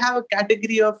 We have a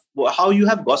category of how you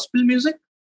have gospel music.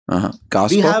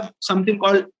 Gospel. We have something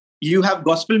called, you have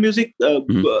gospel music,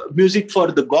 music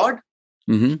for the God,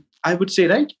 I would say,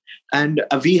 right? And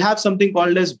we have something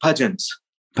called as bhajans.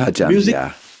 Music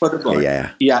for the God.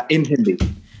 Yeah, in Hindi.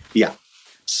 Yeah.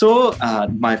 So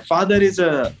my father is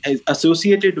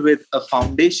associated with a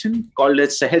foundation called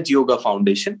as Sahaj Yoga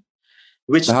Foundation,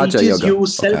 which teaches you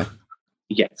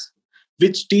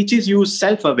which teaches you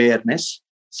self-awareness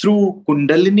through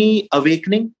Kundalini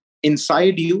awakening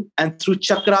inside you and through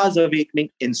chakras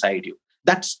awakening inside you.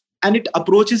 And it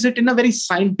approaches it in a very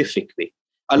scientific way,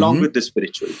 along with the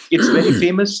spiritual. It's very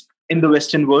famous in the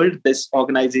Western world, this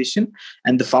organization,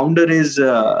 and the founder is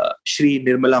Shri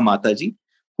Nirmala Mataji,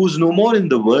 who's no more in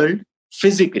the world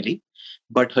physically,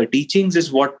 but her teachings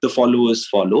is what the followers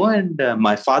follow. And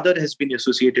my father has been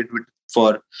associated with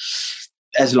for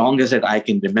as long as I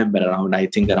can remember, around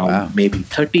maybe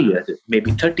 30 years,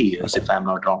 if I'm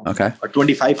not wrong, or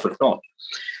 25 for sure.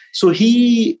 So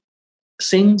he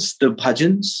sings the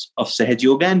bhajans of Sahaj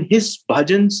Yoga, and his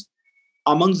bhajans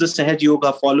amongst the Sahaj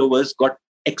Yoga followers got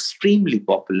extremely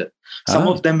popular. Some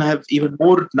of them have even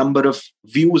more number of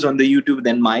views on the YouTube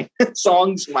than my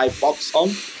songs, my pop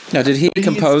song. Now, did he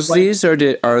compose these, or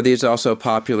are these also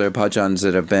popular bhajans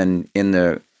that have been in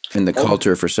the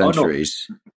culture for centuries?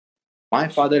 No. My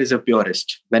father is a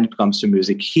purist when it comes to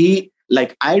music. He,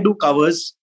 like, I do cover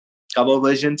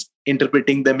versions,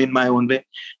 interpreting them in my own way.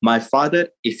 My father,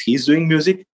 if he's doing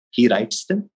music, he writes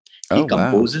them, he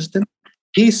composes them,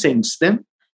 he sings them.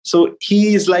 So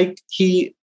he is like,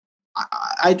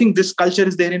 I think this culture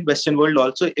is there in Western world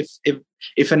also.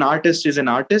 If an artist is an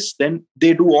artist, then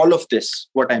they do all of this,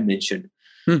 what I mentioned.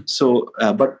 So,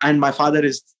 and my father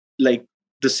is like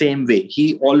the same way.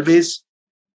 He always,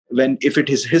 if it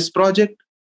is his project,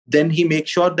 then he makes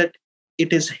sure that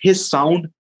it is his sound,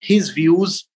 his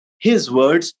views, his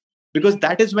words, because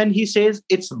that is when he says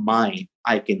it's mine.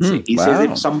 I can say he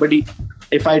says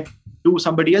if I do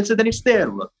somebody else, then it's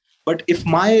their work. But if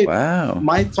my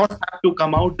thoughts have to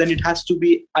come out, then it has to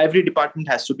be, every department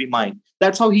has to be mine.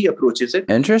 That's how he approaches it.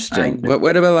 Interesting.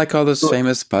 What about like all those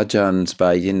famous bhajans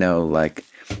by, like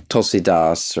Tulsi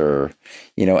Das or,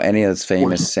 any of those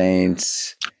famous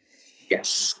saints?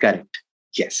 Yes, correct.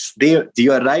 Yes,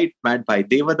 you are right, Mad Bhai.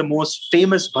 They were the most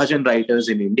famous bhajan writers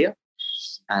in India.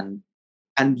 And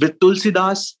with Tulsi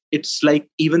Das, it's like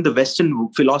even the Western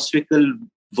philosophical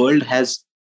world has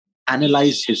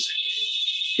analyzed his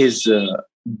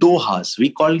dohas. We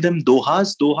call them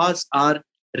dohas. Dohas are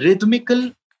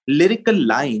rhythmical, lyrical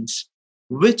lines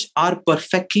which are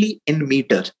perfectly in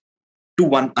meter to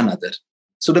one another.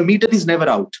 So the meter is never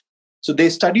out. So they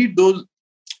studied those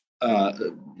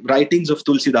writings of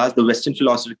Tulsi Das, the Western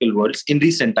philosophical worlds, in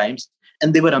recent times,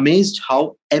 and they were amazed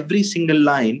how every single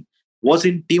line was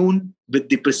in tune with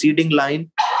the preceding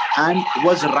line and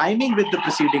was rhyming with the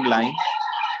preceding line.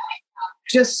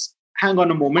 Just hang on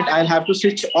a moment. I'll have to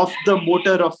switch off the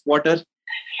motor of water.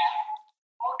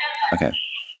 Okay.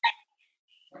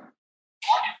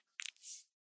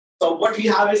 So what we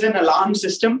have is an alarm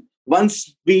system.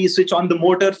 Once we switch on the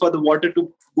motor for the water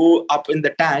to go up in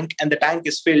the tank and the tank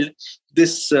is filled,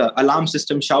 this alarm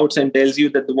system shouts and tells you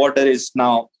that the water is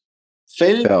now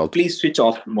filled. Please switch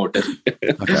off the motor.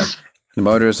 Okay. The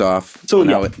motor is off. So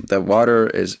now the motor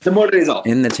is off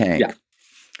in the tank. Yeah.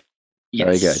 Yes.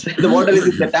 Very good. The water is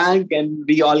in the tank and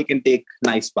we all can take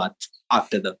nice bath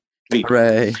after the video.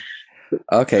 Hooray.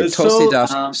 Okay, Tulsi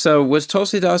Das. So was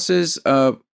Tulsi Das's,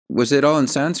 was it all in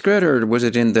Sanskrit or was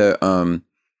it in the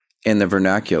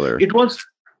vernacular? It was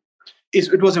in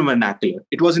vernacular.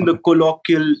 It was in the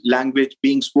colloquial language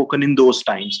being spoken in those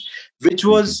times, which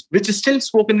is still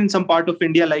spoken in some part of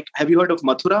India. Like, have you heard of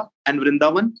Mathura and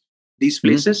Vrindavan? These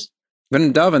places.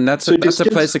 Vrindavan. That's a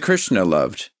place that Krishna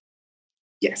loved.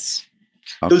 Yes.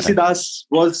 Okay. Tulsi Das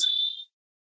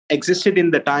existed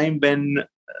in the time when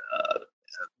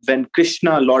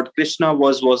Lord Krishna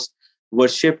was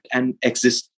worshipped and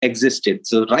existed.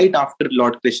 So right after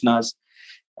Lord Krishna's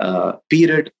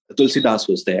period, Tulsi Das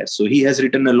was there. So he has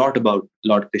written a lot about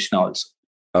Lord Krishna also.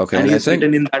 Okay. And he's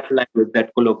written in that language,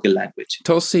 that colloquial language.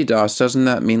 Tulsi Das, doesn't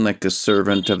that mean like the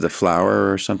servant of the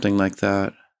flower or something like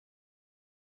that?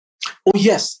 Oh,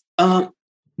 yes.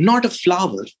 Not a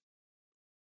flower.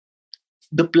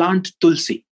 The plant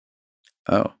Tulsi.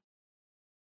 Oh.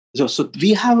 So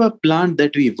we have a plant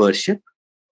that we worship.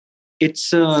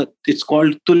 It's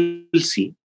called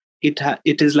Tulsi.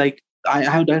 It is like,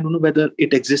 I don't know whether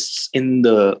it exists in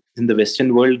the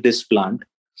Western world, this plant,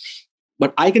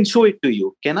 but I can show it to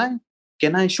you. Can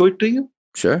I show it to you?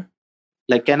 Sure.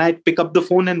 Like, can I pick up the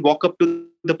phone and walk up to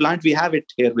the plant? We have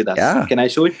it here with us. Yeah. Can I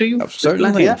show it to you?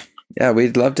 Certainly. Yeah,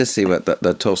 we'd love to see what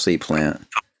the Tulsi plant.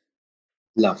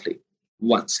 Lovely.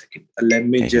 1 second. Let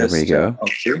me just. Here we go.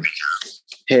 Okay.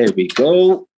 Here we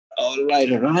go. All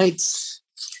right.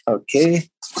 Okay.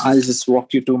 I'll just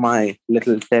walk you to my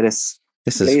little terrace.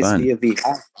 This is fun. Here we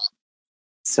have.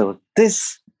 So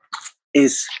this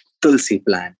is Tulsi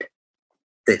plant.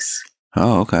 This.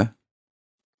 Oh, okay.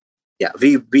 Yeah,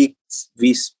 we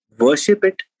worship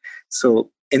it.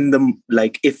 So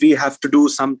if we have to do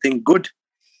something good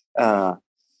on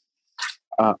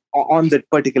that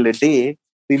particular day,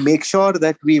 we make sure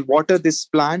that we water this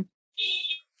plant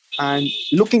and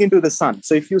looking into the sun.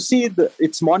 So if you see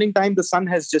it's morning time, the sun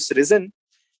has just risen.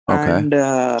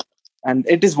 Okay. And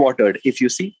it is watered. If you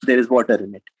see, there is water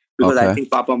in it. Because I think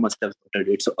Papa must have watered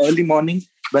it. So early morning,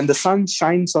 when the sun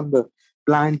shines on the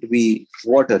plant, we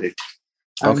water it.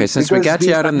 And okay, since we got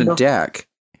you out on the deck,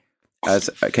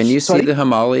 can you see the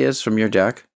Himalayas from your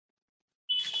deck?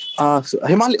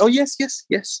 Himalaya. Oh, yes.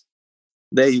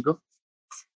 There you go.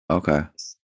 Okay.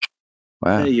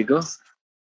 Wow. There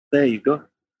you go.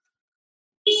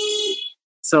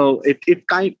 So it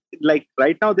kind like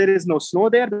right now there is no snow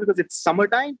there because it's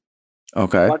summertime.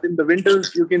 Okay. But in the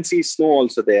winters you can see snow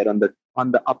also there on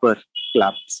the upper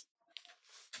slabs.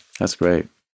 That's great.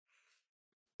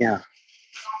 Yeah.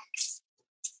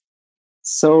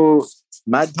 So,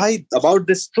 Matt Bhai, about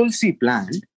this Tulsi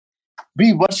plant,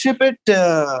 we worship it.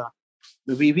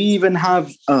 We even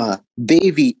have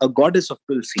Devi, a goddess of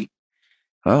Tulsi.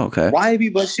 Oh, okay. Why we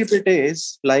worship it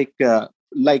is like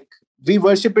we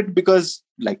worship it because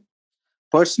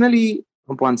personally.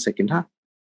 One second, huh?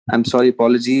 I'm sorry,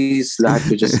 apologies. I had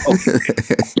to just. Okay.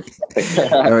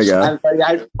 There we go. I'm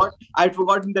sorry. I'd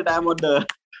forgotten that I'm on the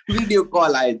video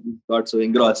call. I got so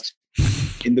engrossed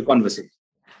in the conversation.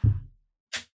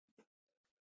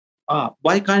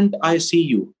 Why can't I see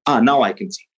you? Now I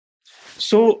can see.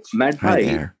 So, Matt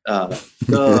Bhai,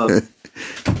 the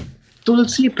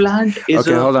Tulsi plant is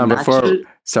okay, hold on. natural...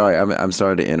 Sorry, I'm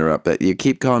sorry to interrupt, but you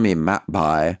keep calling me Matt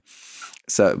Bhai.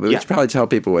 So we should probably tell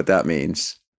people what that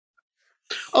means.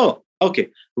 Oh, okay.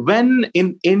 When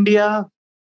in India,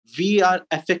 we are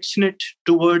affectionate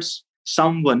towards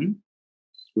someone,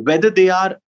 whether they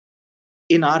are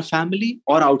in our family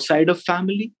or outside of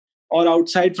family or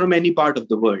outside from any part of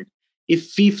the world.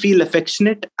 If we feel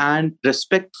affectionate and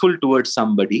respectful towards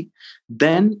somebody,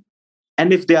 then,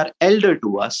 and if they are elder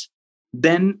to us,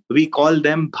 then we call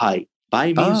them Bhai.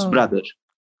 Bhai means brother.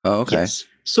 Oh, okay. Yes.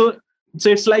 So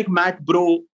it's like Matt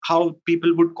Bro, how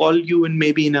people would call you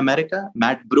in America,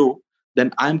 Matt Bro,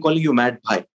 then I'm calling you Matt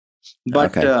Bhai.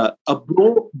 But a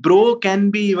bro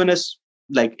can be even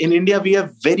like in India, we are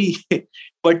very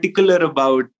particular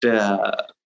about the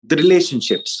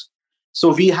relationships.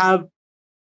 So we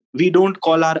don't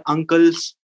call our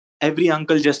uncles, every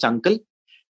uncle just uncle.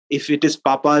 If it is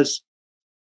Papa's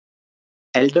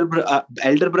elder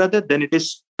brother, then it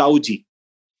is Tauji.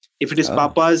 If it is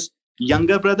Papa's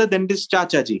younger brother, then it is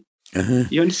Chachaji.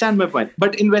 You understand my point?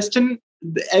 But in Western,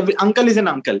 every uncle is an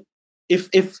uncle. If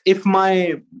it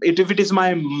is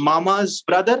my mama's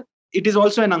brother, it is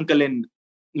also an uncle in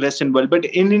Western world. But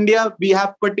in India, we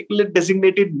have particular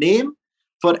designated name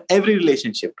for every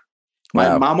relationship.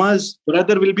 My mama's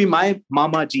brother will be my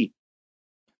Mama Ji.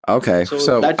 Okay,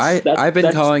 so I've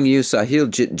been calling you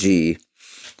Sahiljeet Ji.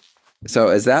 So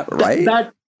is that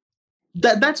right?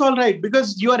 That's all right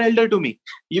because you are elder to me.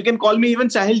 You can call me even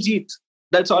Sahiljeet.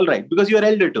 That's all right because you are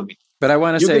elder to me. But I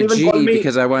want to say G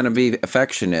because I want to be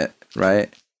affectionate,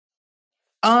 right?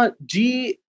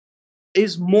 G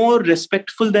is more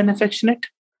respectful than affectionate.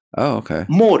 Oh, okay.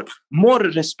 More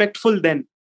respectful than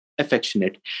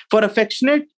affectionate. For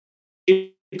affectionate,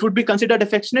 it would be considered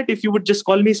affectionate if you would just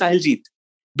call me Sahiljeet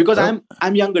because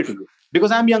I'm younger to you.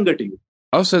 Because I'm younger to you.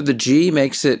 Oh, so the G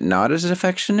makes it not as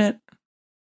affectionate?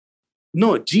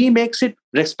 No, G makes it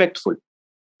respectful.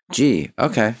 G,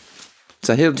 okay.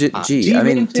 Sahiljeet G. I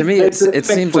mean, to me, it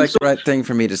seems like the right thing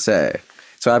for me to say.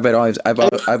 So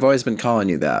I've always been calling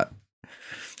you that.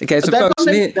 Okay, so folks,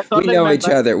 we know each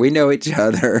other. We know each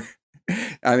other.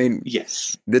 I mean,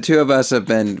 yes, the two of us have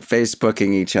been Facebook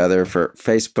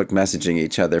messaging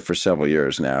each other for several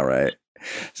years now, right?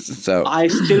 So I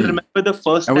still remember the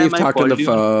first time we've talked on the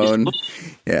phone.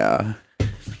 Yeah.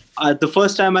 The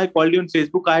first time I called you on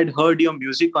Facebook, I had heard your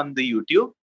music on the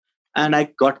YouTube, and I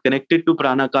got connected to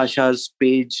Pranakasha's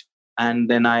page, and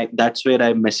then that's where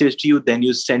I messaged you. Then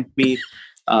you sent me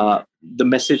the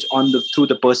message through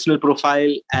the personal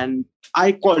profile, and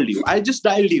I called you. I just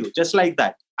dialed you just like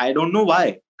that. I don't know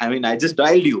why. I mean, I just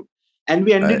dialed you, and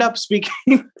we ended up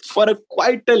speaking for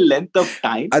quite a length of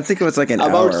time. I think it was like an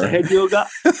hour about head yoga.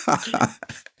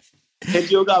 Head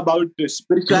yoga, about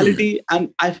spirituality,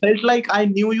 and I felt like I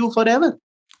knew you forever.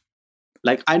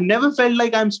 Like I never felt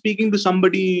like I'm speaking to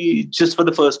somebody just for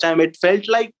the first time. It felt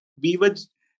like we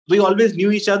always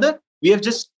knew each other. We have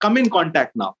just come in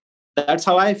contact now. That's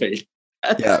how I felt.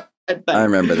 Yeah, I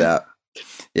remember that.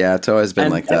 Yeah, it's always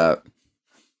been like that.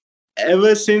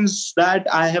 Ever since that,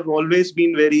 I have always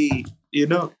been very,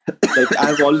 like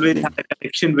I've always had a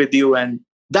connection with you, and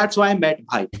that's why I met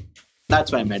Bhai.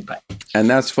 And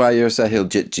that's why you're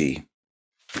Sahiljeet Ji.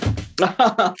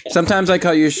 Sometimes I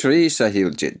call you Shri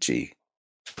Sahiljeet Ji.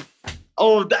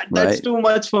 Oh, that's too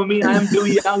much for me. I'm too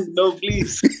young. No,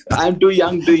 please. I'm too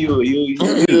young to you. You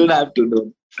don't have to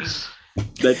know.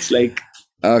 That's like...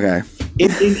 Okay.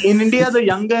 In India, the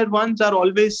younger ones are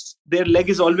always... Their leg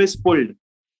is always pulled.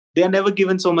 They are never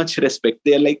given so much respect.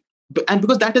 They are like... And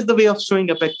because that is the way of showing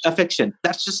affection.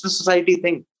 That's just the society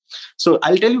thing. So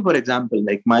I'll tell you, for example,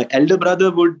 like my elder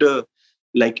brother would...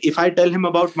 like if I tell him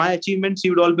about my achievements, he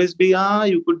would always be,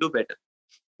 you could do better.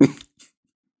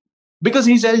 Because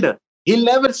he's elder. He'll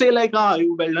never say like,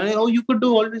 you well done. Oh, you could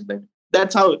do always better.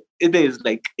 That's how it is.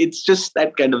 Like, it's just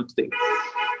that kind of thing.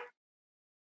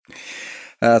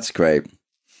 That's great.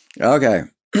 Okay.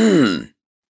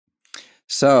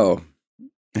 So,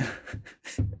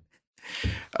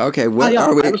 okay, what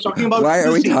are we? I was talking about why Tulsi.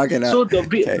 Are we talking about? So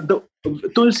the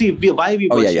Tulsi, why we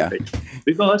worship it? Yeah.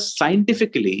 Because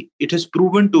scientifically, it is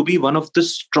proven to be one of the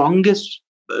strongest.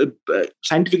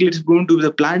 Scientifically, it is proven to be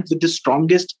the plant with the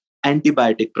strongest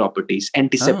antibiotic properties,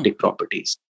 antiseptic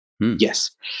properties.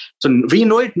 Yes. So we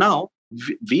know it now.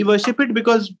 We worship it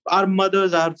because our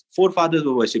mothers, our forefathers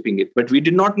were worshipping it, but we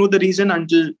did not know the reason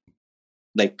until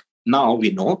like now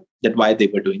we know that why they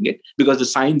were doing it, because the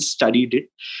science studied it.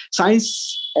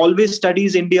 Science always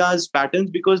studies India's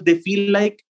patterns because they feel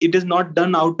like it is not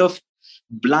done out of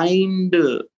blind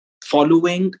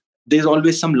following. There's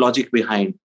always some logic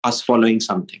behind us following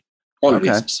something. Always.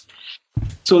 Okay.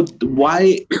 So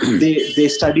why they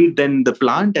studied then the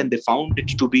plant, and they found it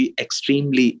to be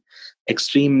extremely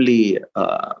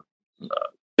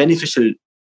beneficial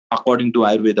according to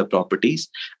Ayurveda properties.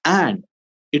 And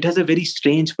it has a very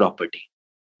strange property.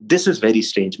 This is very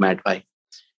strange, Matt. Bhai.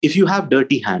 If you have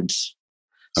dirty hands,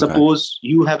 suppose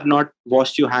you have not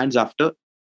washed your hands after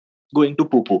going to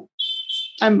poo-poo.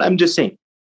 I'm just saying,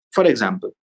 for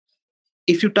example,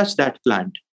 if you touch that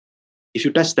plant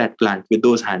with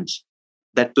those hands,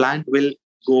 that plant will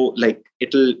go like,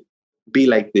 it'll be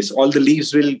like this. All the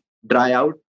leaves will dry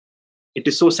out. It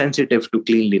is so sensitive to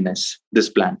cleanliness, this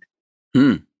plant.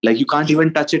 Like, you can't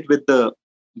even touch it with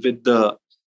the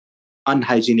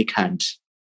unhygienic hands.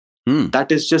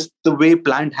 That is just the way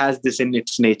plant has this in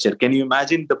its nature. Can you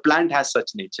imagine? The plant has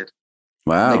such nature.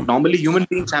 Wow. Like, normally human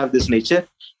beings have this nature,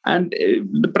 and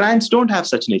the plants don't have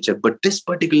such nature, but this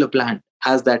particular plant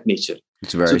has that nature.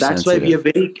 It's very so that's sensitive. why we are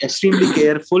very extremely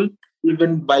careful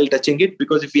even while touching it,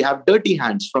 because if we have dirty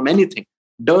hands from anything,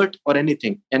 dirt or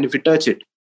anything, and if we touch it,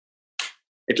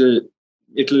 it'll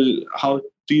how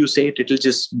do you say it? It'll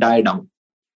just die down.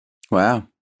 Wow.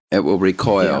 It will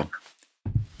recoil.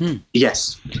 Yeah.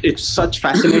 Yes. It's such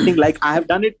fascinating. Like, I have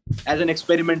done it as an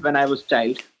experiment when I was a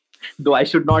child, though I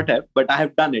should not have, but I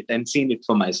have done it and seen it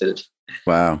for myself.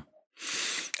 Wow.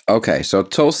 Okay. So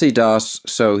Tulsi Das,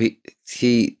 so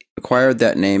he acquired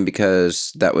that name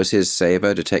because that was his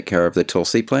seva to take care of the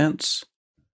Tulsi plants?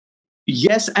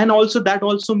 Yes. And also that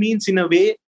also means, in a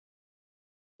way,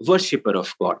 worshipper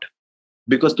of God.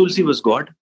 Because Tulsi was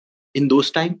God in those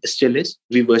times, still is.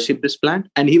 We worship this plant.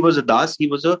 And he was a das. He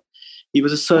was a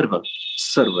server.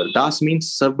 Das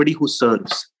means somebody who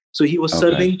serves. So he was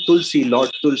serving Tulsi,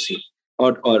 Lord Tulsi,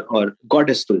 or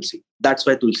Goddess Tulsi. That's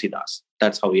why Tulsi Das.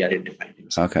 That's how we identify him.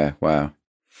 Okay. Wow.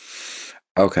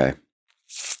 Okay.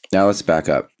 Now let's back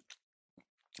up.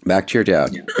 Back to your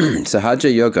dad. Yeah.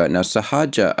 Sahaja Yoga. Now,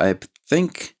 Sahaja, I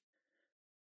think,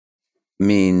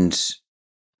 means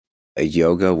a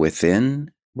yoga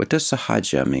within. What does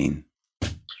Sahaja mean?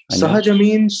 Sahaja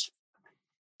means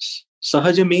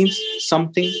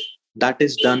something that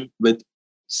is done with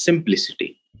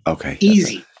simplicity. Okay.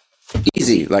 Easy.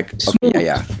 Like,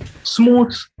 smooth,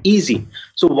 smooth, easy.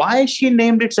 So why she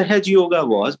named it Sahaj Yoga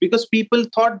was because people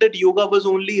thought that yoga was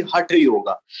only Hatha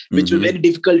Yoga, which was very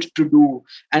difficult to do.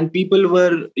 And people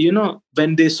were,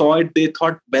 when they saw it, they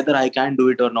thought whether I can do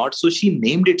it or not. So she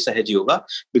named it Sahaj Yoga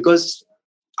because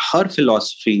her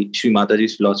philosophy, Sri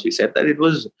Mataji's philosophy, said that it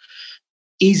was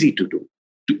easy to do.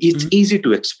 It's easy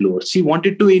to explore. She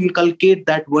wanted to inculcate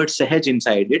that word Sahaj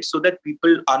inside it so that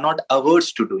people are not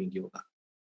averse to doing yoga.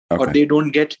 Or they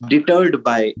don't get deterred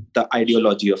by the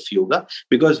ideology of yoga.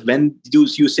 Because when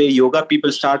you say yoga,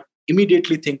 people start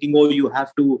immediately thinking, oh, you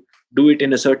have to do it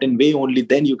in a certain way, only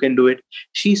then you can do it.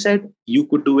 She said you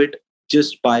could do it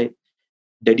just by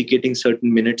dedicating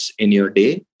certain minutes in your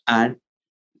day and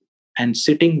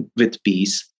sitting with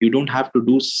peace. You don't have to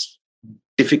do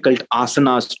difficult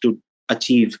asanas to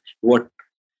achieve what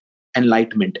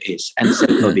enlightenment is and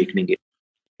self-awakening is.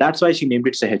 That's why she named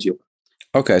it Sahaj Yoga.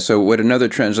 Okay, so would another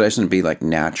translation be like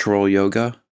natural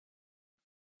yoga?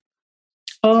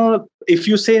 If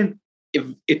you say if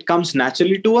it comes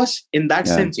naturally to us, in that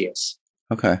sense, yes.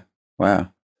 Okay.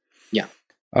 Wow. Yeah.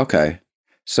 Okay.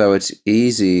 So it's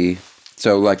easy.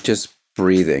 So like just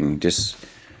breathing, just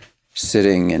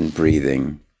sitting and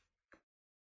breathing.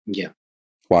 Yeah.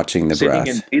 Watching the breath.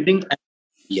 Sitting and breathing.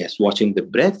 Yes, watching the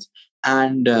breath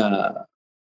and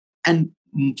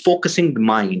focusing the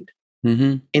mind.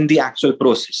 In the actual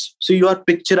process. So you are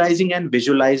picturizing and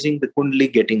visualizing the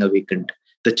kundali getting awakened,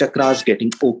 the chakras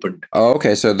getting opened. Oh,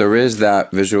 okay. So there is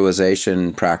that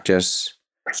visualization practice.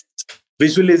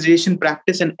 Visualization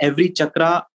practice, and every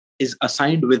chakra is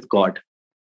assigned with God.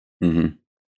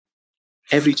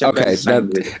 Every chakra is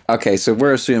assigned with. Okay, so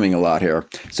we're assuming a lot here.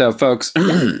 So, folks,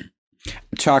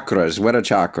 chakras. What are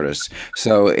chakras?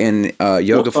 So, in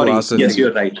yoga philosophy, yes,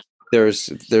 you're right. There's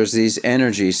these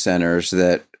energy centers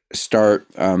that start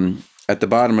at the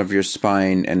bottom of your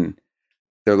spine, and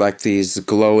they're like these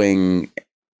glowing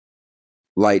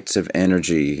lights of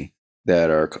energy that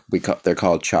they're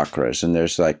called chakras, and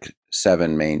there's like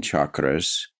 7 main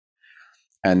chakras.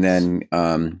 And then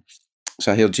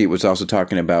Sahiljeet was also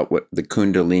talking about what the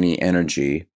Kundalini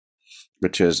energy,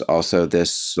 which is also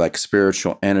this like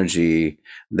spiritual energy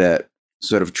that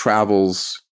sort of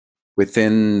travels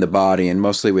within the body and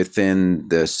mostly within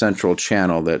the central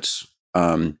channel that's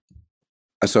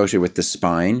associated with the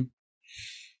spine.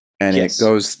 And it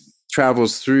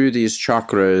travels through these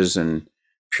chakras and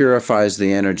purifies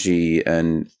the energy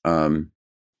and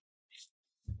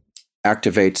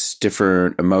activates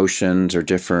different emotions or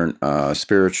different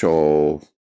spiritual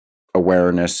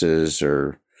awarenesses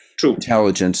or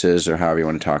intelligences, or however you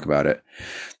want to talk about it.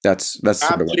 That's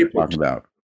sort of what we're talking about,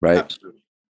 right?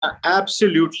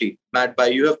 Absolutely, Matt.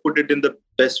 You have put it in the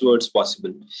best words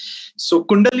possible. So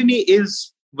Kundalini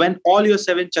is when all your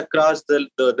 7 chakras,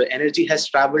 the energy has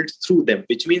traveled through them,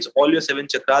 which means all your 7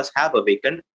 chakras have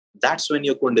awakened. That's when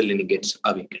your Kundalini gets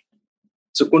awakened.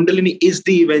 So Kundalini is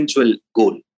the eventual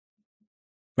goal.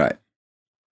 Right.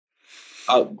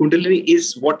 Kundalini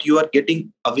is what you are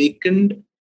getting awakened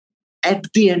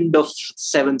at the end of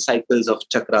 7 cycles of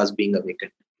chakras being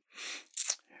awakened.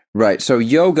 Right. So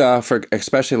yoga, for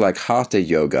especially like hatha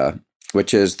yoga,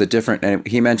 which is the different, and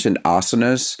he mentioned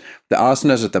asanas. The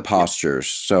asanas are the postures.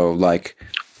 So like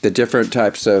the different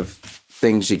types of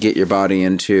things you get your body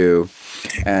into,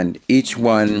 and each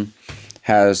one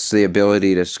has the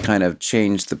ability to kind of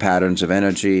change the patterns of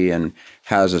energy and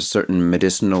has a certain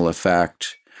medicinal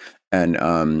effect and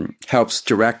helps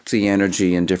direct the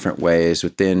energy in different ways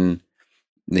within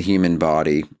the human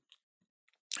body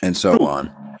and so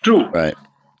on. True. Right.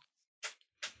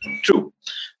 True.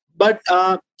 But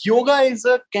yoga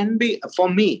can be, for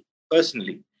me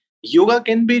personally, yoga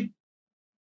can be,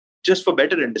 just for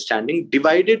better understanding,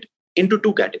 divided into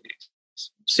 2 categories.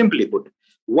 Simply put,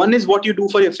 one is what you do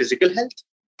for your physical health,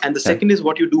 and the second is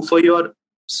what you do for your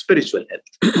spiritual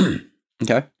health.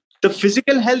 Okay. The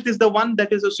physical health is the one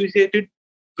that is associated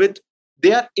with,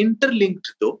 they are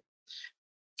interlinked though.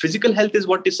 Physical health is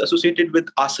what is associated with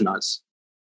asanas.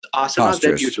 The asanas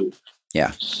that you do.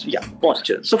 Yeah,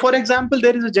 posture. So for example,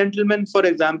 there is a gentleman, for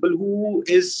example, who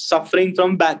is suffering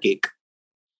from backache.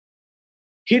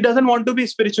 He doesn't want to be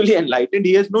spiritually enlightened.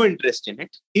 He has no interest in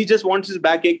it. He just wants his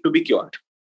backache to be cured.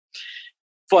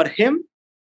 For him,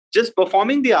 just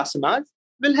performing the asanas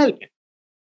will help him.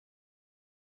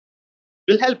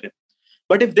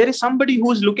 But if there is somebody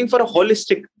who is looking for a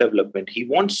holistic development, he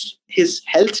wants his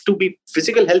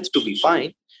physical health to be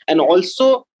fine, and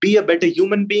also be a better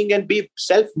human being and be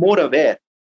more aware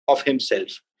of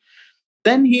himself,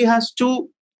 then he has to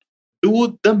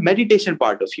do the meditation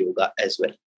part of yoga as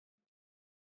well,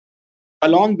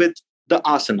 along with the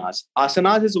asanas.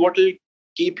 Asanas is what will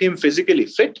keep him physically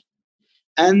fit,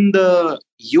 and the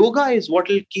yoga is what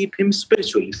will keep him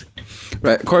spiritually fit.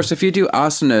 Right. Of course, if you do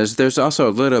asanas, there's also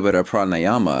a little bit of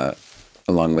pranayama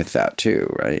along with that too,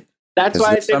 right? That's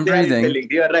why I said they are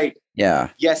interlinked. You're right. Yeah.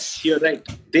 Yes, you're right.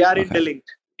 They are interlinked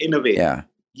in a way. Yeah.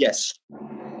 Yes.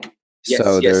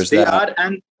 So there's they that. are,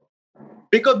 and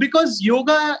because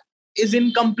yoga is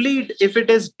incomplete if it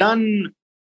is done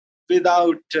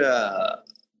without,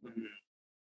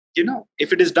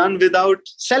 if it is done without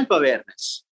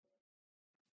self-awareness.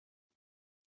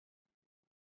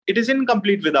 It is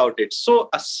incomplete without it. So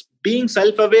being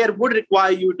self-aware would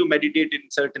require you to meditate in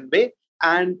a certain way,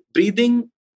 and breathing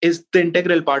is the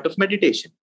integral part of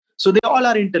meditation. So they all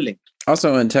are interlinked.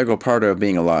 Also an integral part of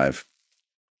being alive.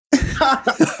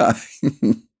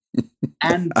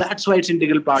 And that's why it's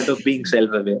integral part of being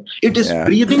self-aware. It is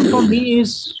breathing for me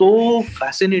is so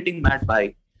fascinating, Matt.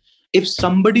 If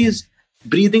somebody is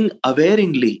breathing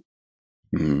awareingly,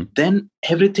 then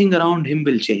everything around him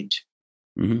will change.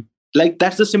 Mm-hmm. Like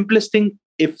that's the simplest thing.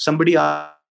 If somebody I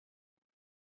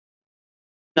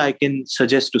can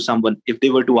suggest to someone, if they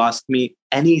were to ask me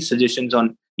any suggestions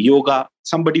on yoga,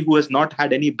 somebody who has not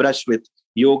had any brush with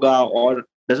yoga or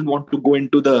doesn't want to go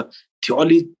into the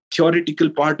theoretical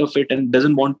part of it and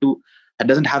doesn't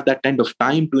have that kind of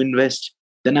time to invest,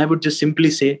 then I would just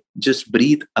simply say, just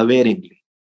breathe awareingly.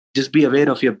 Just be aware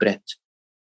of your breath.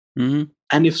 Mm-hmm.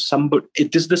 And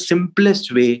it is the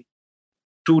simplest way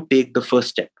to take the first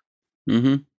step.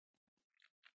 Mm-hmm.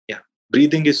 Yeah.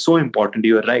 Breathing is so important.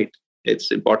 You are right.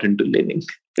 It's important to living.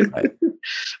 Right.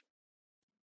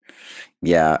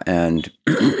 Yeah. And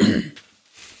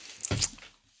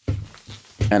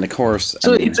And of course,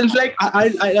 so it's like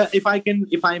if I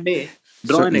may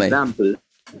draw an example.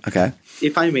 Okay.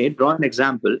 If I may draw an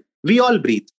example, we all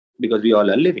breathe because we all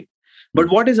are living. But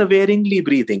what is awareingly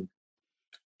breathing?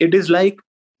 It is like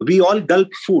we all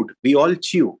gulp food, we all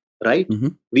chew, right? Mm-hmm.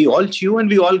 We all chew and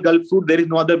we all gulp food. There is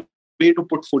no other way to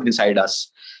put food inside us.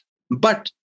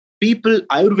 But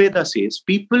Ayurveda says,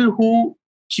 people who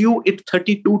chew it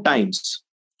 32 times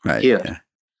here. Yeah.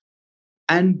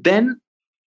 And then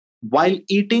while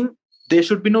eating, there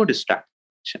should be no distraction.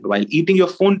 While eating your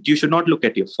phone, you should not look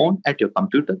at your phone, at your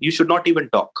computer. You should not even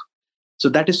talk. So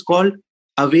that is called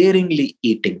awareingly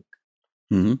eating.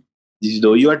 Mm-hmm.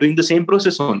 Though you are doing the same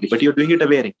process only, but you're doing it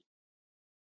awareingly.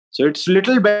 So it's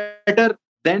little better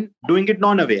than doing it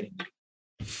non-awareingly.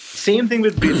 Same thing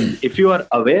with breathing. If you are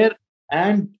aware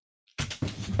and...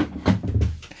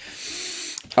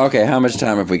 Okay, how much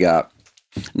time have we got?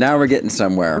 Now we're getting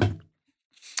somewhere.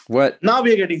 Now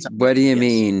we're getting somewhere. What do you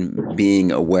mean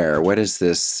being aware? What is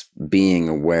this being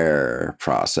aware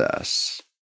process?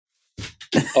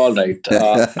 All right.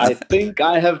 I think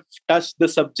I have touched the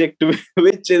subject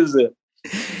which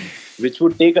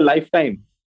would take a lifetime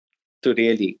to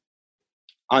really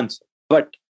answer.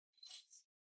 But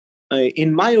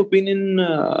in my opinion,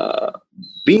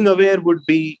 being aware would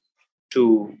be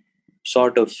to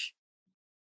sort of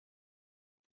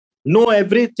know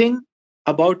everything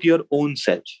about your own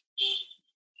self.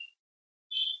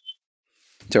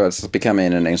 So it's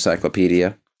becoming an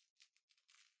encyclopedia.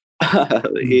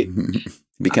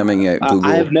 Becoming a Google.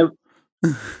 I have never.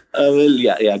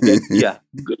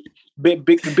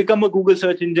 Become a Google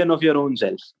search engine of your own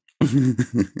self.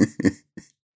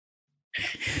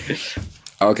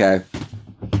 Okay.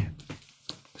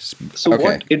 So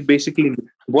what it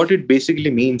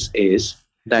basically means is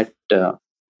that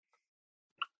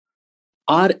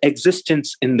our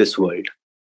existence in this world,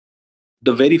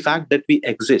 the very fact that we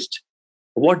exist,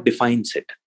 what defines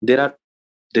it?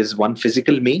 There's one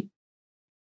physical me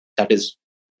that is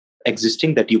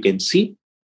existing that you can see.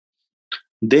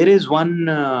 There is one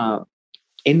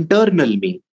internal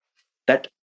me that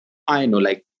I know,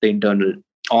 like the internal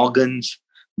organs,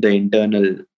 the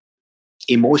internal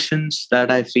emotions that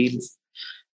I feel,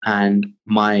 and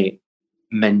my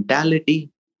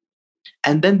mentality.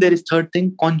 And then there is third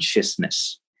thing,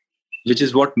 consciousness, which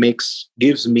is what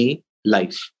gives me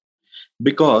life.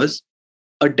 Because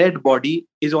a dead body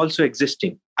is also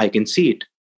existing. I can see it.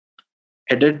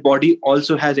 A dead body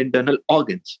also has internal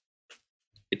organs.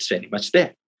 It's very much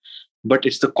there. But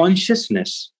it's the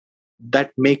consciousness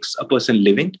that makes a person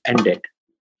living and dead.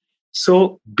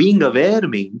 So being aware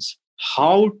means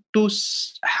how to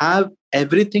have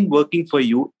everything working for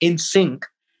you in sync,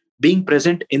 being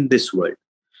present in this world.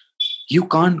 You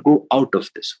can't go out of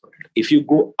this world. If you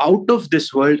go out of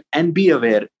this world and be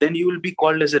aware, then you will be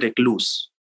called as a recluse.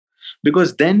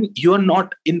 Because then you're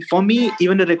not, for me,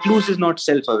 even a recluse is not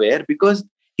self-aware because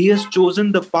he has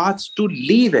chosen the paths to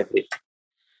leave everything.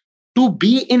 To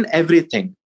be in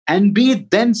everything and be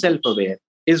then self-aware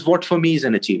is what for me is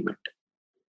an achievement.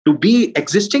 To be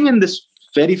existing in this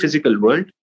very physical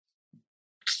world,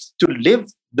 to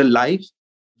live the life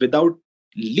without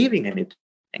leaving anything,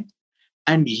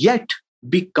 and yet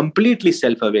be completely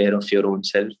self-aware of your own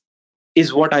self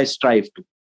is what I strive to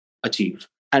achieve,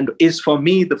 and is for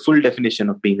me the full definition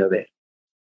of being aware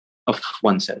of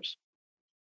oneself.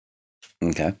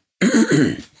 Okay.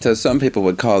 So some people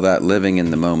would call that living in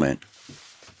the moment,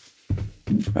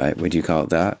 right? Would you call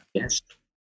it that?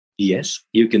 Yes,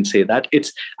 you can say that.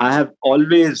 I have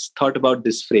always thought about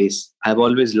this phrase. I've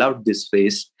always loved this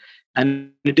phrase,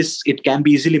 and it can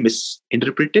be easily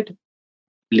misinterpreted,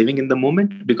 living in the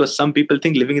moment, because some people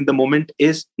think living in the moment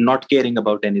is not caring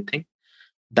about anything.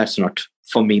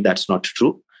 For me, that's not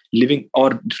true. Living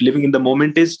in the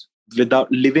moment is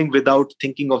living without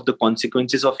thinking of the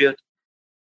consequences of your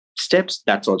steps.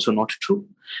 That's also not true.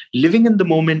 Living in the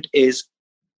moment is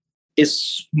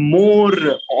more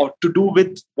to do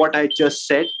with what I just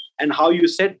said, and how you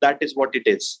said that is what it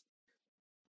is.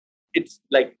 It's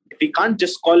like we can't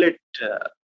just call it,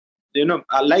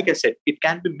 like I said, it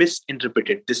can be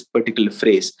misinterpreted, this particular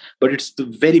phrase, but it's the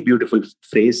very beautiful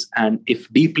phrase. And if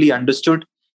deeply understood,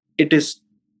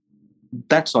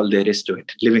 that's all there is to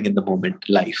it. Living in the moment,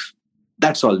 life.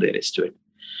 That's all there is to it.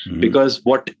 Mm-hmm. Because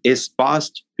what is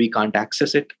past, we can't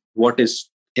access it. What is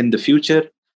in the future,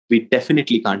 we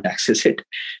definitely can't access it.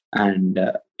 And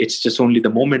it's just only the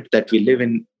moment that we live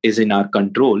in is in our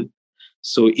control.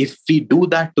 So if we do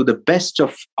that to the best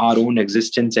of our own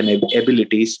existence and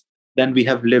abilities, then we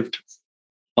have lived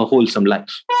a wholesome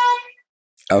life.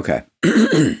 Okay.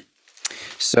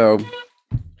 So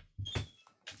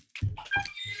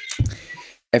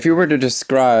If you were to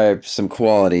describe some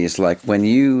qualities, like when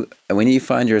you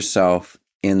find yourself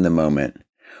in the moment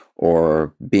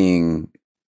or being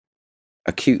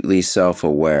acutely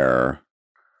self-aware,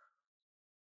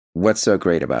 what's so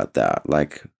great about that?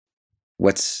 Like,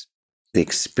 what's the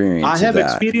experience I of have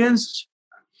that? experienced.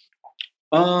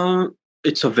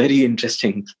 It's a very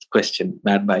interesting question,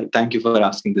 Matt Bhai. Thank you for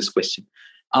asking this question.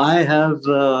 I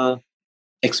have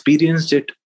experienced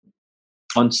it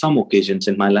on some occasions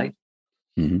in my life.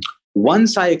 Mm-hmm.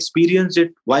 Once I experienced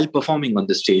it while performing on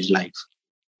the stage live,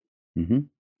 Mm-hmm.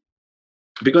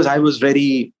 because I was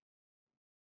very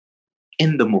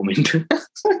in the moment.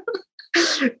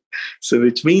 So,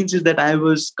 which means is that I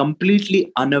was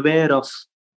completely unaware of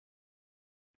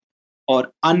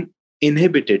or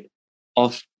uninhibited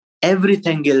of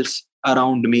everything else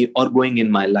around me or going in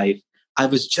my life. I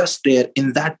was just there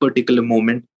in that particular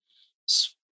moment,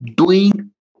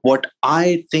 doing what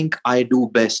I think I do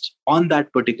best on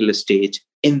that particular stage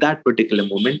in that particular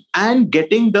moment and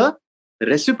getting the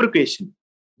reciprocation,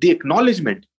 the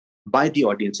acknowledgement by the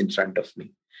audience in front of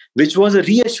me, which was a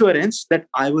reassurance that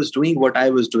I was doing what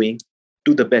I was doing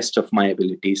to the best of my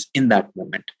abilities in that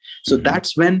moment. So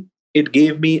that's when it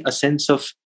gave me a sense of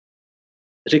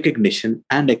recognition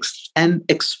and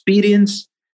experience,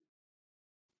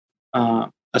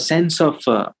 a sense of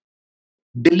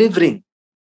delivering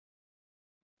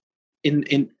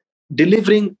in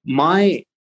delivering my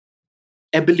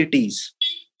abilities,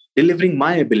 delivering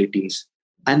my abilities,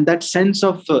 and that sense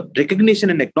of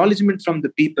recognition and acknowledgement from the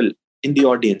people in the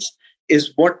audience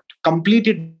is what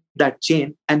completed that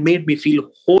chain and made me feel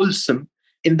wholesome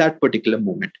in that particular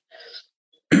moment.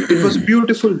 It was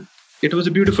beautiful. It was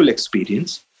a beautiful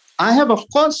experience. I have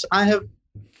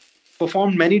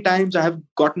performed many times. I have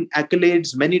gotten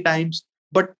accolades many times,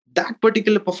 but that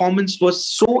particular performance was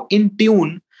so in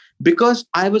tune because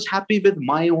I was happy with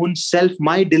my own self,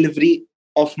 my delivery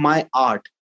of my art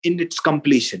in its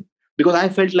completion, because I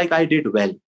felt like I did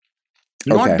well.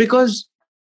 Not Okay. because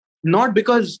not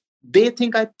because they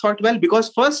think I thought well,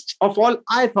 because first of all,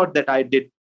 I thought that I did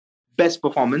best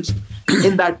performance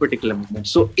in that particular moment.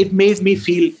 So it made me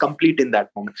feel complete in that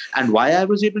moment. And why I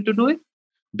was able to do it?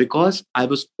 Because I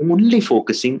was only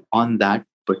focusing on that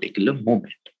particular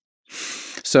moment.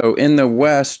 So in the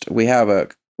West, we have a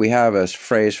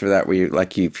phrase for that where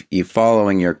you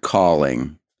following your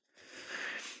calling.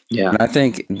 Yeah. And I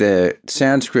think the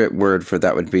Sanskrit word for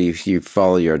that would be if you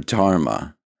follow your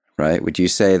dharma, right? Would you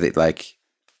say that like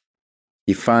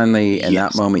you finally in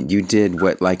that moment you did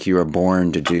what like you were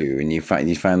born to do, and you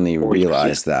finally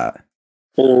realized that?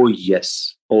 Oh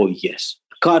yes, oh yes.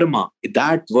 Karma.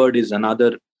 That word is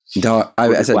another.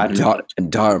 I said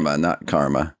dharma, not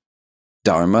karma.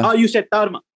 Dharma. Oh, you said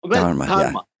dharma. Well, Dharma,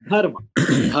 dharma, dharma,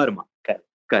 dharma. Correct,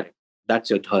 correct. That's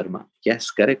your dharma.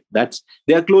 Yes, correct.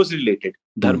 They are closely related.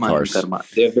 Dharma and karma.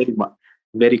 They are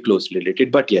very closely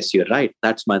related. But yes, you're right.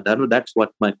 That's my dharma. That's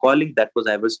what my calling. That was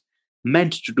I was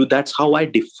meant to do. That's how I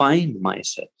defined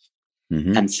myself.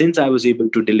 Mm-hmm. And since I was able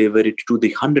to deliver it to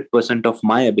the 100% of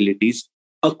my abilities,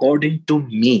 according to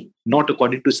me, not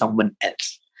according to someone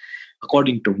else,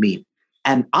 according to me.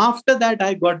 And after that,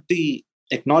 I got the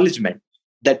acknowledgement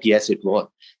that yes, it was.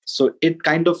 So it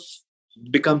kind of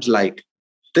becomes like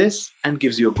this and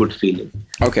gives you a good feeling.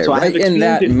 Okay, so right in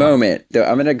that moment,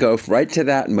 I'm going to go right to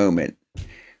that moment.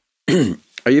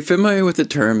 Are you familiar with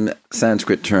the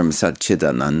Sanskrit term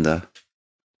Satchidananda?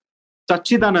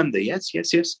 Satchidananda, yes.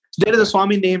 There is a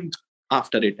Swami named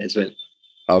after it as well.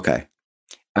 Okay.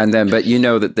 And then, but you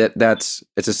know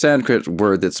it's a Sanskrit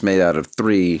word that's made out of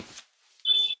 3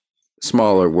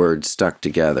 smaller words stuck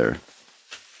together.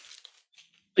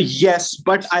 Yes,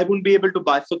 but I won't be able to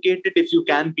bifurcate it. If you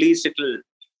can, please,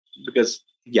 because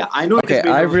I know. Okay,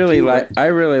 I really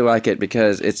like it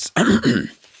because it's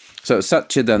so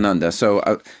Satchidananda.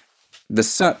 So the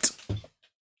Sat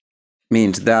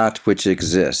means that which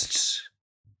exists,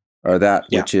 or that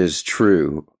which is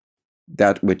true,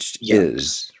 that which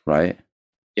is, right?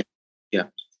 Yeah.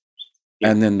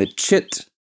 And then the Chit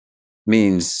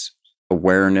means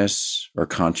awareness or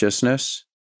consciousness.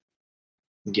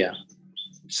 Yeah.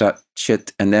 Sat,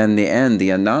 Chit, and then the end,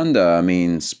 the Ananda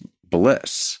means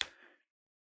bliss.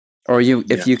 Or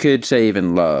if you could say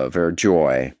even love or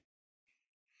joy.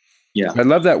 Yeah. I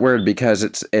love that word because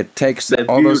it takes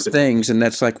all those things, and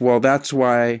that's like, well, that's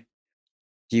why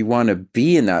you want to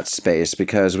be in that space,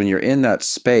 because when you're in that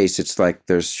space, it's like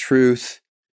there's truth,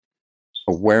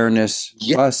 awareness,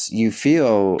 plus you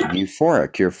feel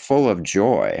euphoric, you're full of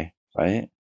joy, right?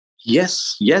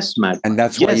 Yes, Matt. And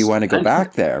that's why you want to go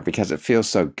back there, because it feels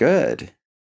so good.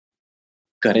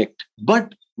 Correct.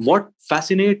 But what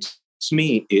fascinates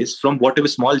me is, from whatever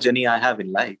small journey I have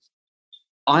in life,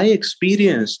 I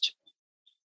experienced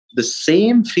the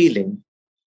same feeling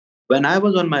when I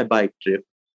was on my bike trip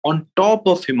on top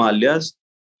of Himalayas.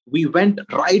 We went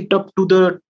right up to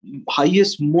the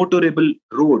highest motorable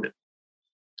road,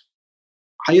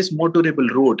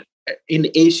 in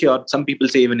Asia, or some people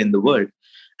say even in the world.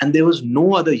 And there was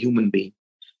no other human being.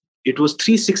 It was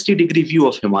 360-degree view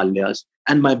of Himalayas.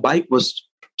 And my bike was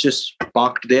just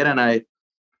parked there, and I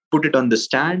put it on the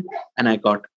stand, and I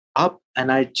got up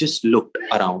and I just looked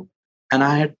around, and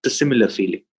I had the similar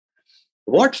feeling.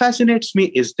 What fascinates me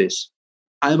is this.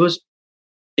 I was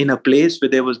in a place where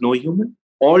there was no human,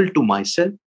 all to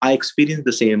myself. I experienced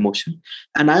the same emotion,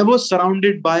 and I was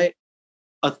surrounded by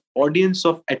an audience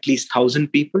of at least 1,000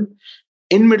 people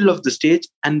in middle of the stage,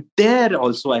 and there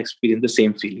also I experienced the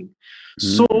same feeling.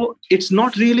 So it's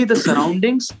not really the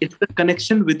surroundings, it's the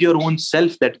connection with your own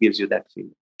self that gives you that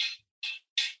feeling.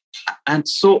 And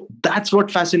so that's what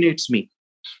fascinates me,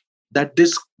 that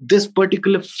this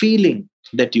particular feeling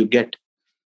that you get.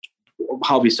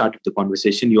 How we started the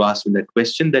conversation, you asked me that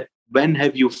question, that when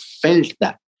have you felt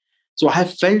that? So I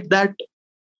have felt that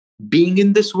being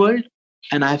in this world,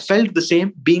 and I have felt the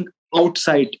same being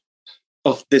outside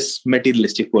of this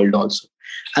materialistic world also.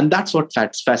 And that's what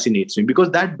fascinates me,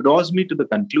 because that draws me to the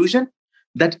conclusion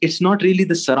that it's not really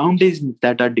the surroundings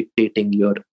that are dictating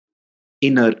your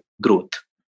inner growth.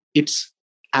 It's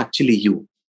actually you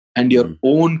and your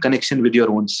own connection with your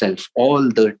own self all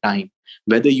the time.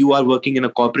 Whether you are working in a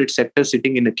corporate sector,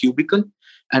 sitting in a cubicle,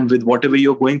 and with whatever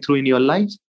you're going through in your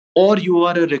life, or you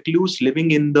are a recluse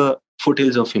living in the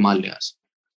foothills of Himalayas,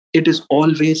 it is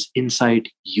always inside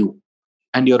you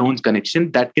and your own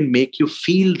connection that can make you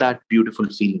feel that beautiful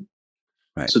feeling.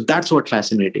 Right. So that's what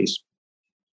fascinates.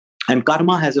 And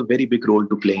karma has a very big role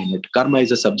to play in it. Karma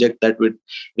is a subject that would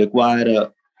require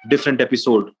a different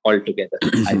episode altogether.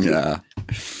 Yeah.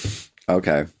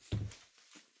 Okay.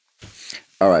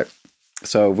 All right.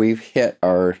 So we've hit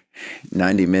our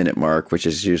 90-minute mark, which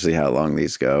is usually how long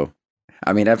these go.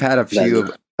 I mean, I've had a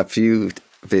few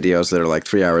videos that are like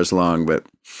 3 hours long, but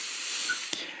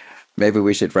maybe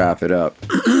we should wrap it up.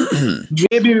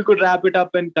 Maybe we could wrap it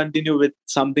up and continue with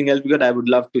something else, because I would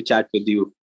love to chat with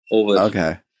you over.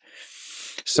 Okay.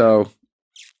 So,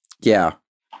 yeah.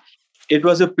 It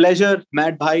was a pleasure,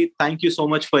 Matt Bhai. Thank you so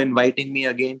much for inviting me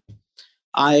again.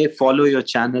 I follow your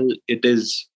channel. It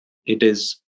is,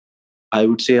 I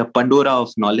would say, a Pandora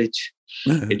of knowledge.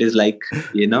 It is like,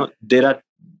 there are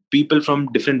people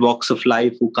from different walks of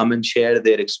life who come and share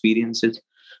their experiences.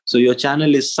 So your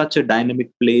channel is such a dynamic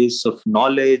place of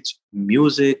knowledge,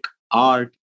 music,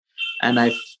 art. And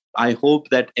I hope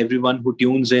that everyone who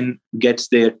tunes in gets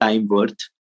their time worth.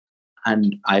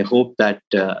 And I hope that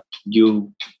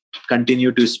you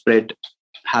continue to spread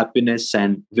happiness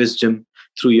and wisdom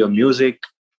through your music,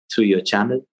 through your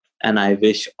channel. And I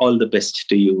wish all the best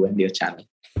to you and your channel.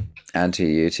 And to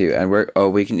you too. And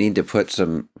we need to put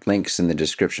some links in the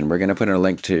description. We're going to put a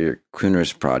link to your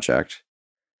Kuner's project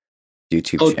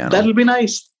YouTube channel. That'll be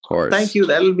nice. Of course. Thank you.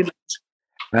 That'll be nice.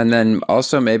 And then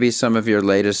also maybe some of your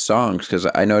latest songs, because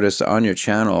I noticed on your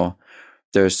channel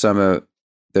there's some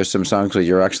songs where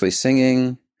you're actually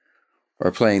singing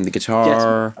or playing the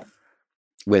guitar.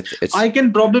 Yes. I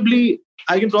can probably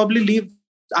leave.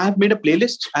 I have made a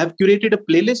playlist. I have curated a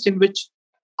playlist in which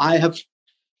I have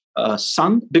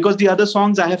sung, because the other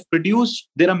songs I have produced,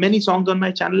 there are many songs on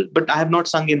my channel, but I have not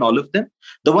sung in all of them.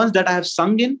 The ones that I have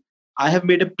sung in, I have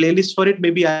made a playlist for it.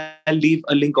 Maybe I'll leave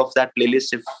a link of that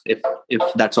playlist if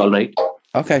that's all right.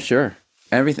 Okay, sure.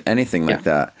 Anything like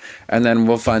that. And then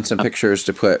we'll find some pictures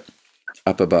to put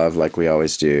up above like we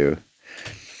always do.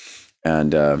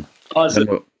 And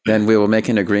awesome. Then we will make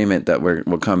an agreement that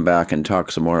we'll come back and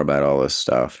talk some more about all this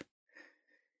stuff.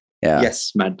 Yeah.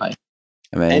 Yes, Matt Bhai.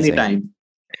 Amazing. Anytime.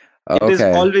 Okay. It is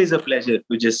always a pleasure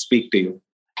to just speak to you.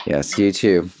 Yes, you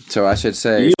too. So I should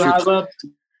say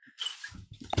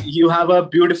you have a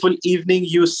beautiful evening.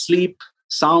 You sleep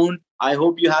sound. I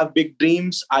hope you have big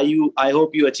dreams. I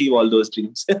hope you achieve all those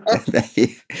dreams.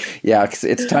 Yeah, because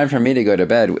it's time for me to go to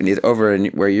bed. Over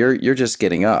where you're just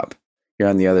getting up. You're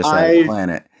on the other side of the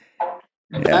planet.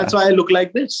 Yeah. That's why I look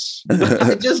like this.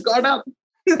 I just got up.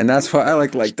 And that's why I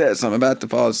look like this. I'm about to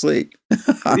fall asleep.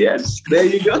 Yes, there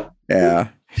you go. Yeah,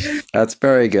 that's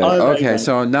very good. Right, okay,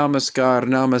 so namaskar,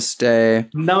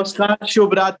 namaste. Namaskar,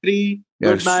 Shubh Ratri.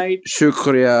 Good night.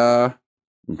 Shukriya.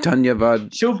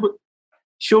 Dhanyavad.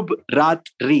 Shubh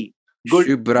Ratri. Good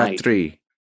Shubh Ratri.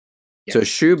 Yes. So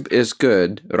Shubh is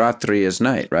good, Ratri is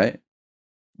night, right?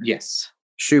 Yes.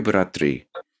 Shubh Ratri.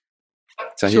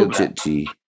 Sahiljeet ji.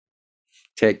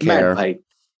 Take care.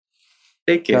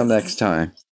 Take care. Till next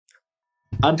time.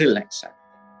 Until next time.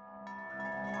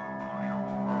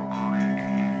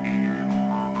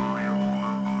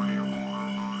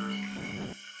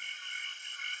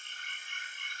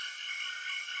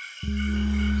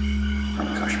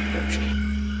 Pranakasha Production.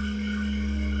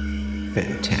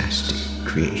 Fantastic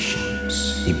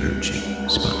creations emerging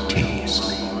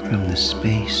spontaneously from the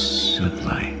space of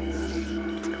life.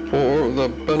 For the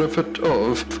benefit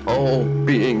of all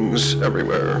beings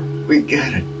everywhere. We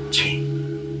get it.